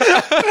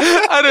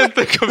 I didn't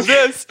think of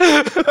this.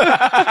 Yeah,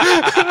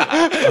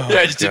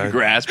 I just didn't God.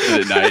 grasp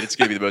it at night. It's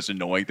gonna be the most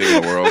annoying thing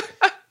in the world.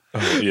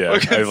 Yeah,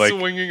 Fucking I like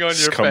swinging on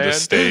just your come fan. to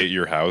stay at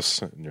your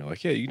house, and you're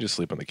like, yeah, you can just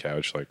sleep on the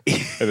couch, like,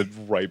 and then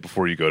right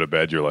before you go to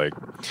bed, you're like,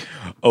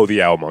 oh,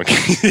 the owl monkey,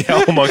 the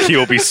owl monkey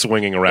will be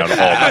swinging around all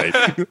night.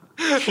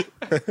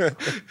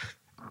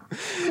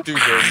 Dude,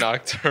 they're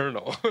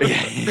nocturnal.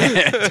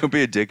 Don't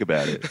be a dick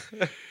about it.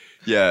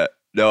 Yeah.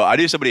 No, I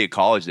knew somebody at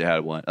college that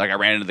had one. Like I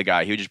ran into the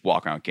guy. He would just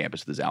walk around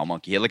campus with his owl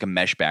monkey. He had like a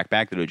mesh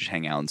backpack that he would just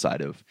hang out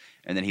inside of,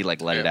 and then he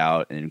like let it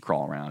out and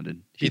crawl around.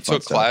 And He do fun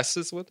took stuff.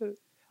 classes with it.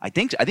 I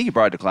think he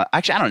brought it to class.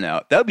 Actually, I don't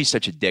know. That would be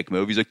such a dick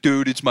move. He's like,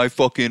 dude, it's my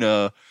fucking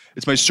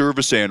it's my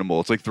service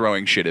animal. It's like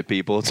throwing shit at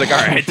people. It's like,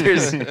 all right,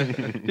 there's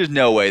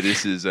no way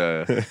this is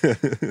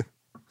It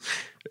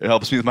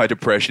helps me with my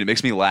depression. It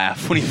makes me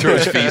laugh when he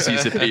throws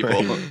feces at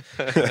people.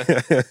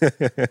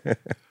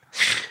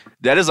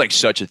 That is like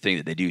such a thing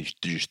that they do to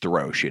just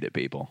throw shit at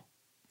people.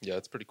 Yeah,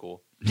 it's pretty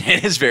cool.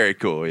 It is very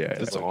cool. Yeah.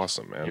 That's like,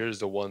 awesome, man. Here's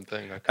the one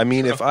thing. I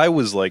mean, if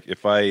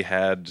I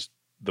had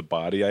the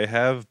body I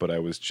have, but I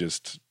was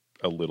just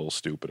a little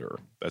stupider,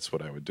 that's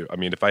what I would do. I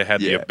mean, if I had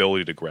the Yeah.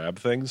 ability to grab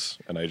things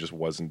and I just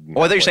wasn't.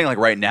 Well, I thought you're saying like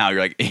right now, you're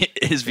like,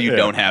 his view Yeah.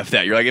 don't have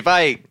that. You're like, if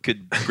I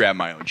could grab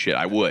my own shit,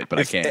 I would, but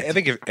I can't. I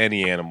think if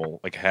any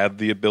animal like had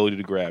the ability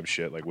to grab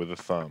shit like with a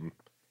thumb,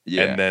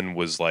 Yeah. and then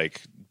was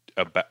like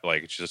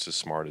like just as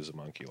smart as a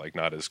monkey, like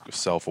not as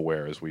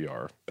self-aware as we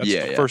are. That's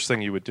Yeah, the yeah. first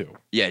thing you would do.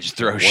 Yeah, just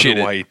throw What shit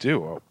do at I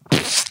do? Oh,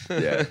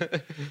 Yeah.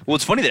 Well,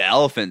 it's funny that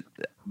elephant,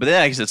 but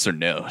then I guess it's their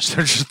nose.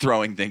 They're just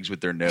throwing things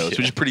with their nose,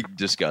 which is a pretty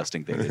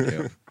disgusting thing to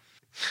do.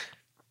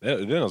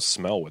 they don't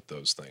smell with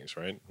those things,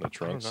 right? The I don't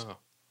trunks. know.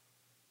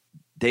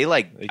 They They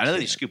I know they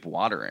can't. scoop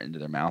water into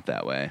their mouth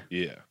that way.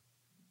 Yeah.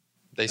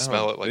 They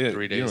smell it like yeah,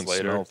 3 you days don't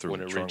later smell through when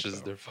the it trunk, reaches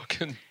though. their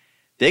fucking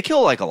They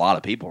kill like a lot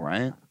of people,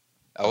 right?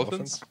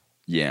 elephants.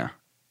 Yeah.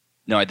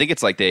 No, I think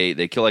it's like they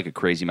kill like a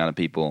crazy amount of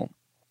people.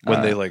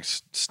 When they like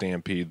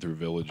stampede through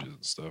villages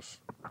and stuff.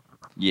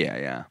 Yeah,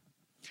 yeah.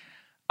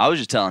 I was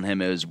just telling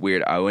him it was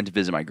weird. I went to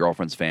visit my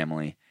girlfriend's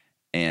family,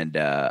 and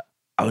I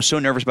was so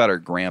nervous about her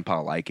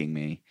grandpa liking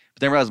me.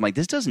 But then I realized, I'm like,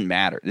 this doesn't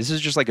matter. This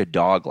is just like a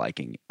dog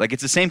liking. Like,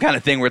 it's the same kind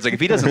of thing where it's like, if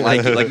he doesn't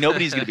like you, like,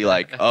 nobody's going to be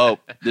like, oh,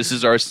 this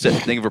is our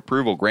thing of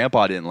approval.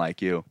 Grandpa didn't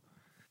like you.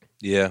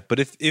 Yeah, but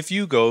if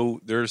you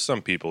go, there's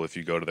some people, if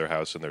you go to their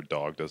house and their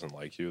dog doesn't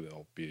like you,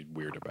 they'll be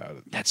weird about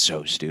it. That's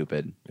so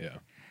stupid. Yeah.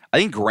 I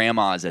think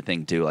grandma is a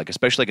thing too, like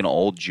especially like an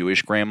old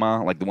Jewish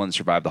grandma, like the one that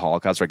survived the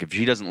Holocaust. Like if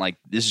she doesn't like,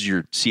 this is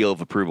your seal of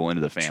approval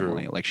into the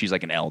family. True. Like she's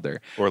like an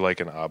elder. Or like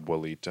an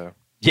abuelita.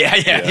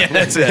 Yeah.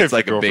 That's If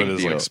like your a big girlfriend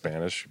is deal. like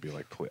Spanish, she'd be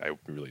like, I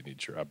really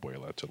need your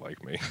abuela to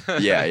like me.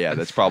 Yeah.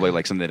 That's probably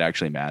like something that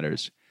actually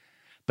matters.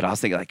 But I was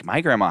thinking like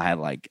my grandma had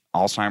like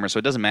Alzheimer's, so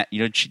it doesn't matter.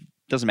 You know, she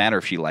doesn't matter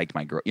if she liked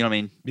my girl. You know what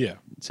I mean? Yeah.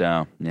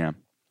 So yeah.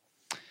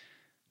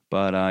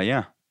 But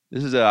yeah,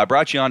 this is I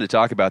brought you on to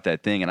talk about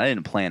that thing, and I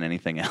didn't plan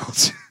anything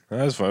else.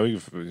 That's fine.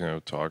 We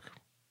can, talk.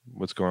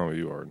 What's going on with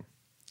you, Arden?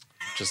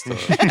 Just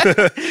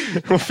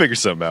We'll figure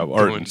something out.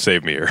 Arden,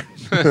 save me here.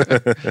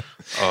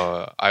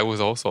 I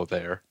was also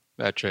there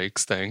at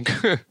Jake's thing.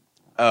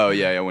 Oh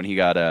yeah, when he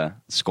got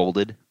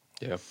scolded.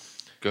 Yeah,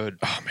 good.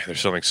 Oh man, there's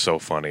something so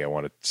funny I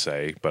want to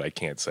say, but I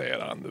can't say it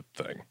on the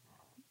thing.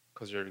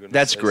 Because you're gonna.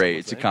 That's say great.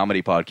 It's a someone's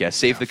comedy podcast.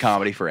 Save the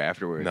comedy for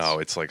afterwards. No,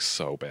 it's like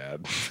so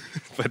bad,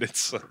 but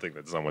it's something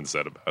that someone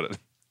said about it.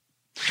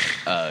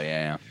 Oh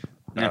yeah.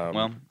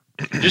 Well,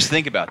 just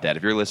think about that.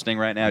 If you're listening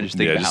right now, just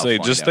think about how funny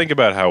just that think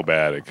about how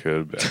bad it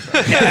could be. name.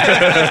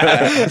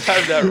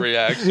 Have that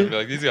reaction. Be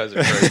like, these guys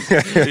are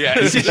crazy. Yeah,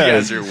 these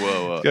guys are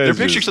whoa. They're guys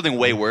picturing are- something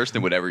way worse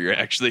than whatever you're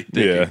actually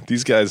thinking. Yeah,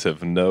 these guys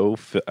have no.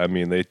 I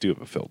mean, they do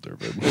have a filter,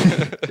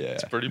 but Yeah.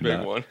 Pretty big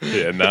Not- one.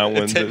 yeah, not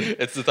when.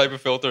 It's the type of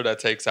filter that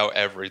takes out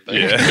everything.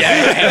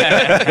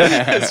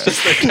 Yeah. It's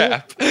just a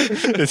cap.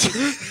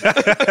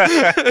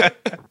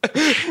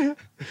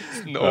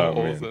 No Oh,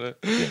 holes man. in it.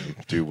 Yeah,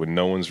 dude, when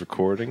no one's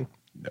recording,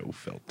 no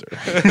filter.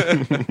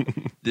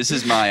 This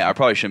is I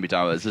probably shouldn't be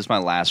talking about this. This is my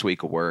last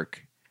week of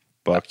work,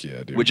 Fuck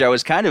yeah, dude. which I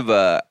was kind of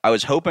I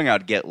was hoping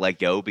I'd get let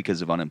go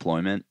because of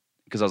unemployment.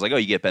 Because I was like, oh,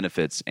 you get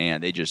benefits,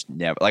 and they just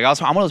never like. I'm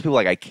one of those people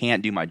like I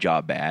can't do my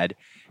job bad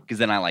because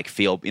then I like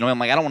feel I'm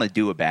like I don't want to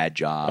do a bad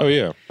job. Oh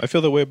yeah, I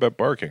feel that way about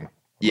barking.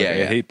 Yeah, I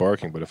yeah. hate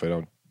barking, but if I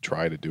don't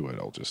try to do it,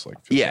 I'll just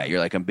like. Feel Yeah, bad. you're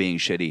like I'm being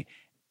shitty.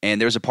 And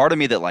there's a part of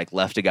me that like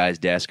left a guy's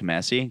desk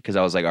messy because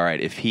I was like, all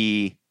right, if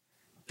he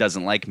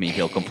doesn't like me,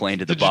 he'll complain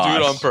to the Did boss. you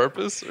do it on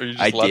purpose, or you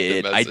just I left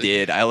did. it I messy?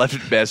 did. I left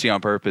it messy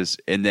on purpose.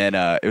 And then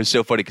it was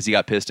so funny because he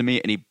got pissed at me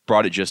and he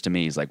brought it just to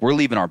me. He's like, we're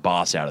leaving our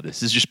boss out of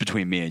this. This is just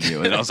between me and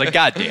you. And I was like,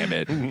 God damn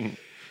it.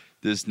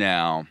 This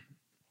now.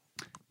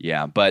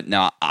 Yeah. But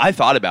now I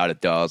thought about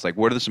it though. I was like,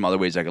 what are some other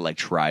ways I could like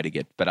try to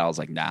get, but I was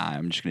like, nah,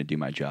 I'm just going to do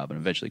my job and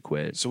eventually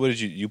quit. So what did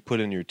you put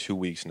in your 2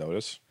 weeks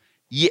notice?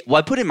 Yeah, well,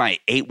 I put in my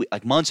 8 week,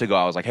 like months ago.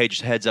 I was like, "Hey,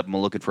 just heads up, I'm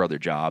looking for other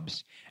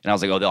jobs." And I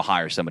was like, "Oh, they'll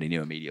hire somebody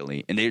new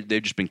immediately." And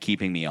they've just been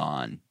keeping me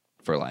on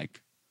for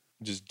like,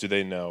 Just do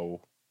they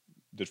know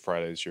that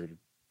Friday's your?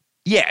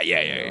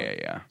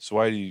 yeah. So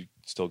why do you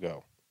still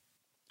go?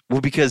 Well,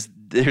 because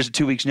there's a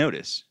 2 weeks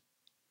notice.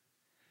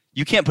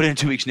 You can't put in a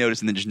 2 weeks notice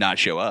and then just not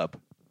show up.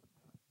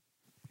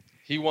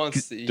 He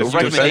wants the The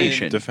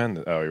recommendation. Defend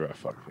it. Oh, you're right.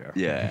 Fuck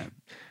yeah.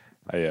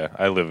 Yeah,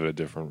 I live in a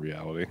different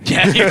reality.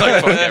 yeah. You're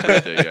like, fuck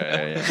everything.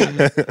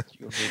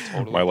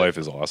 Yeah. My life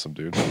is awesome,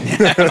 dude.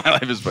 My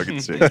life is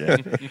fucking sick.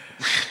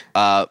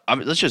 Yeah.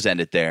 Let's just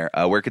end it there.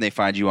 Where can they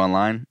find you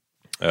online?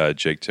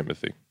 Jake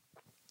Timothy.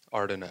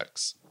 Arden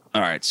X.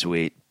 All right,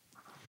 sweet.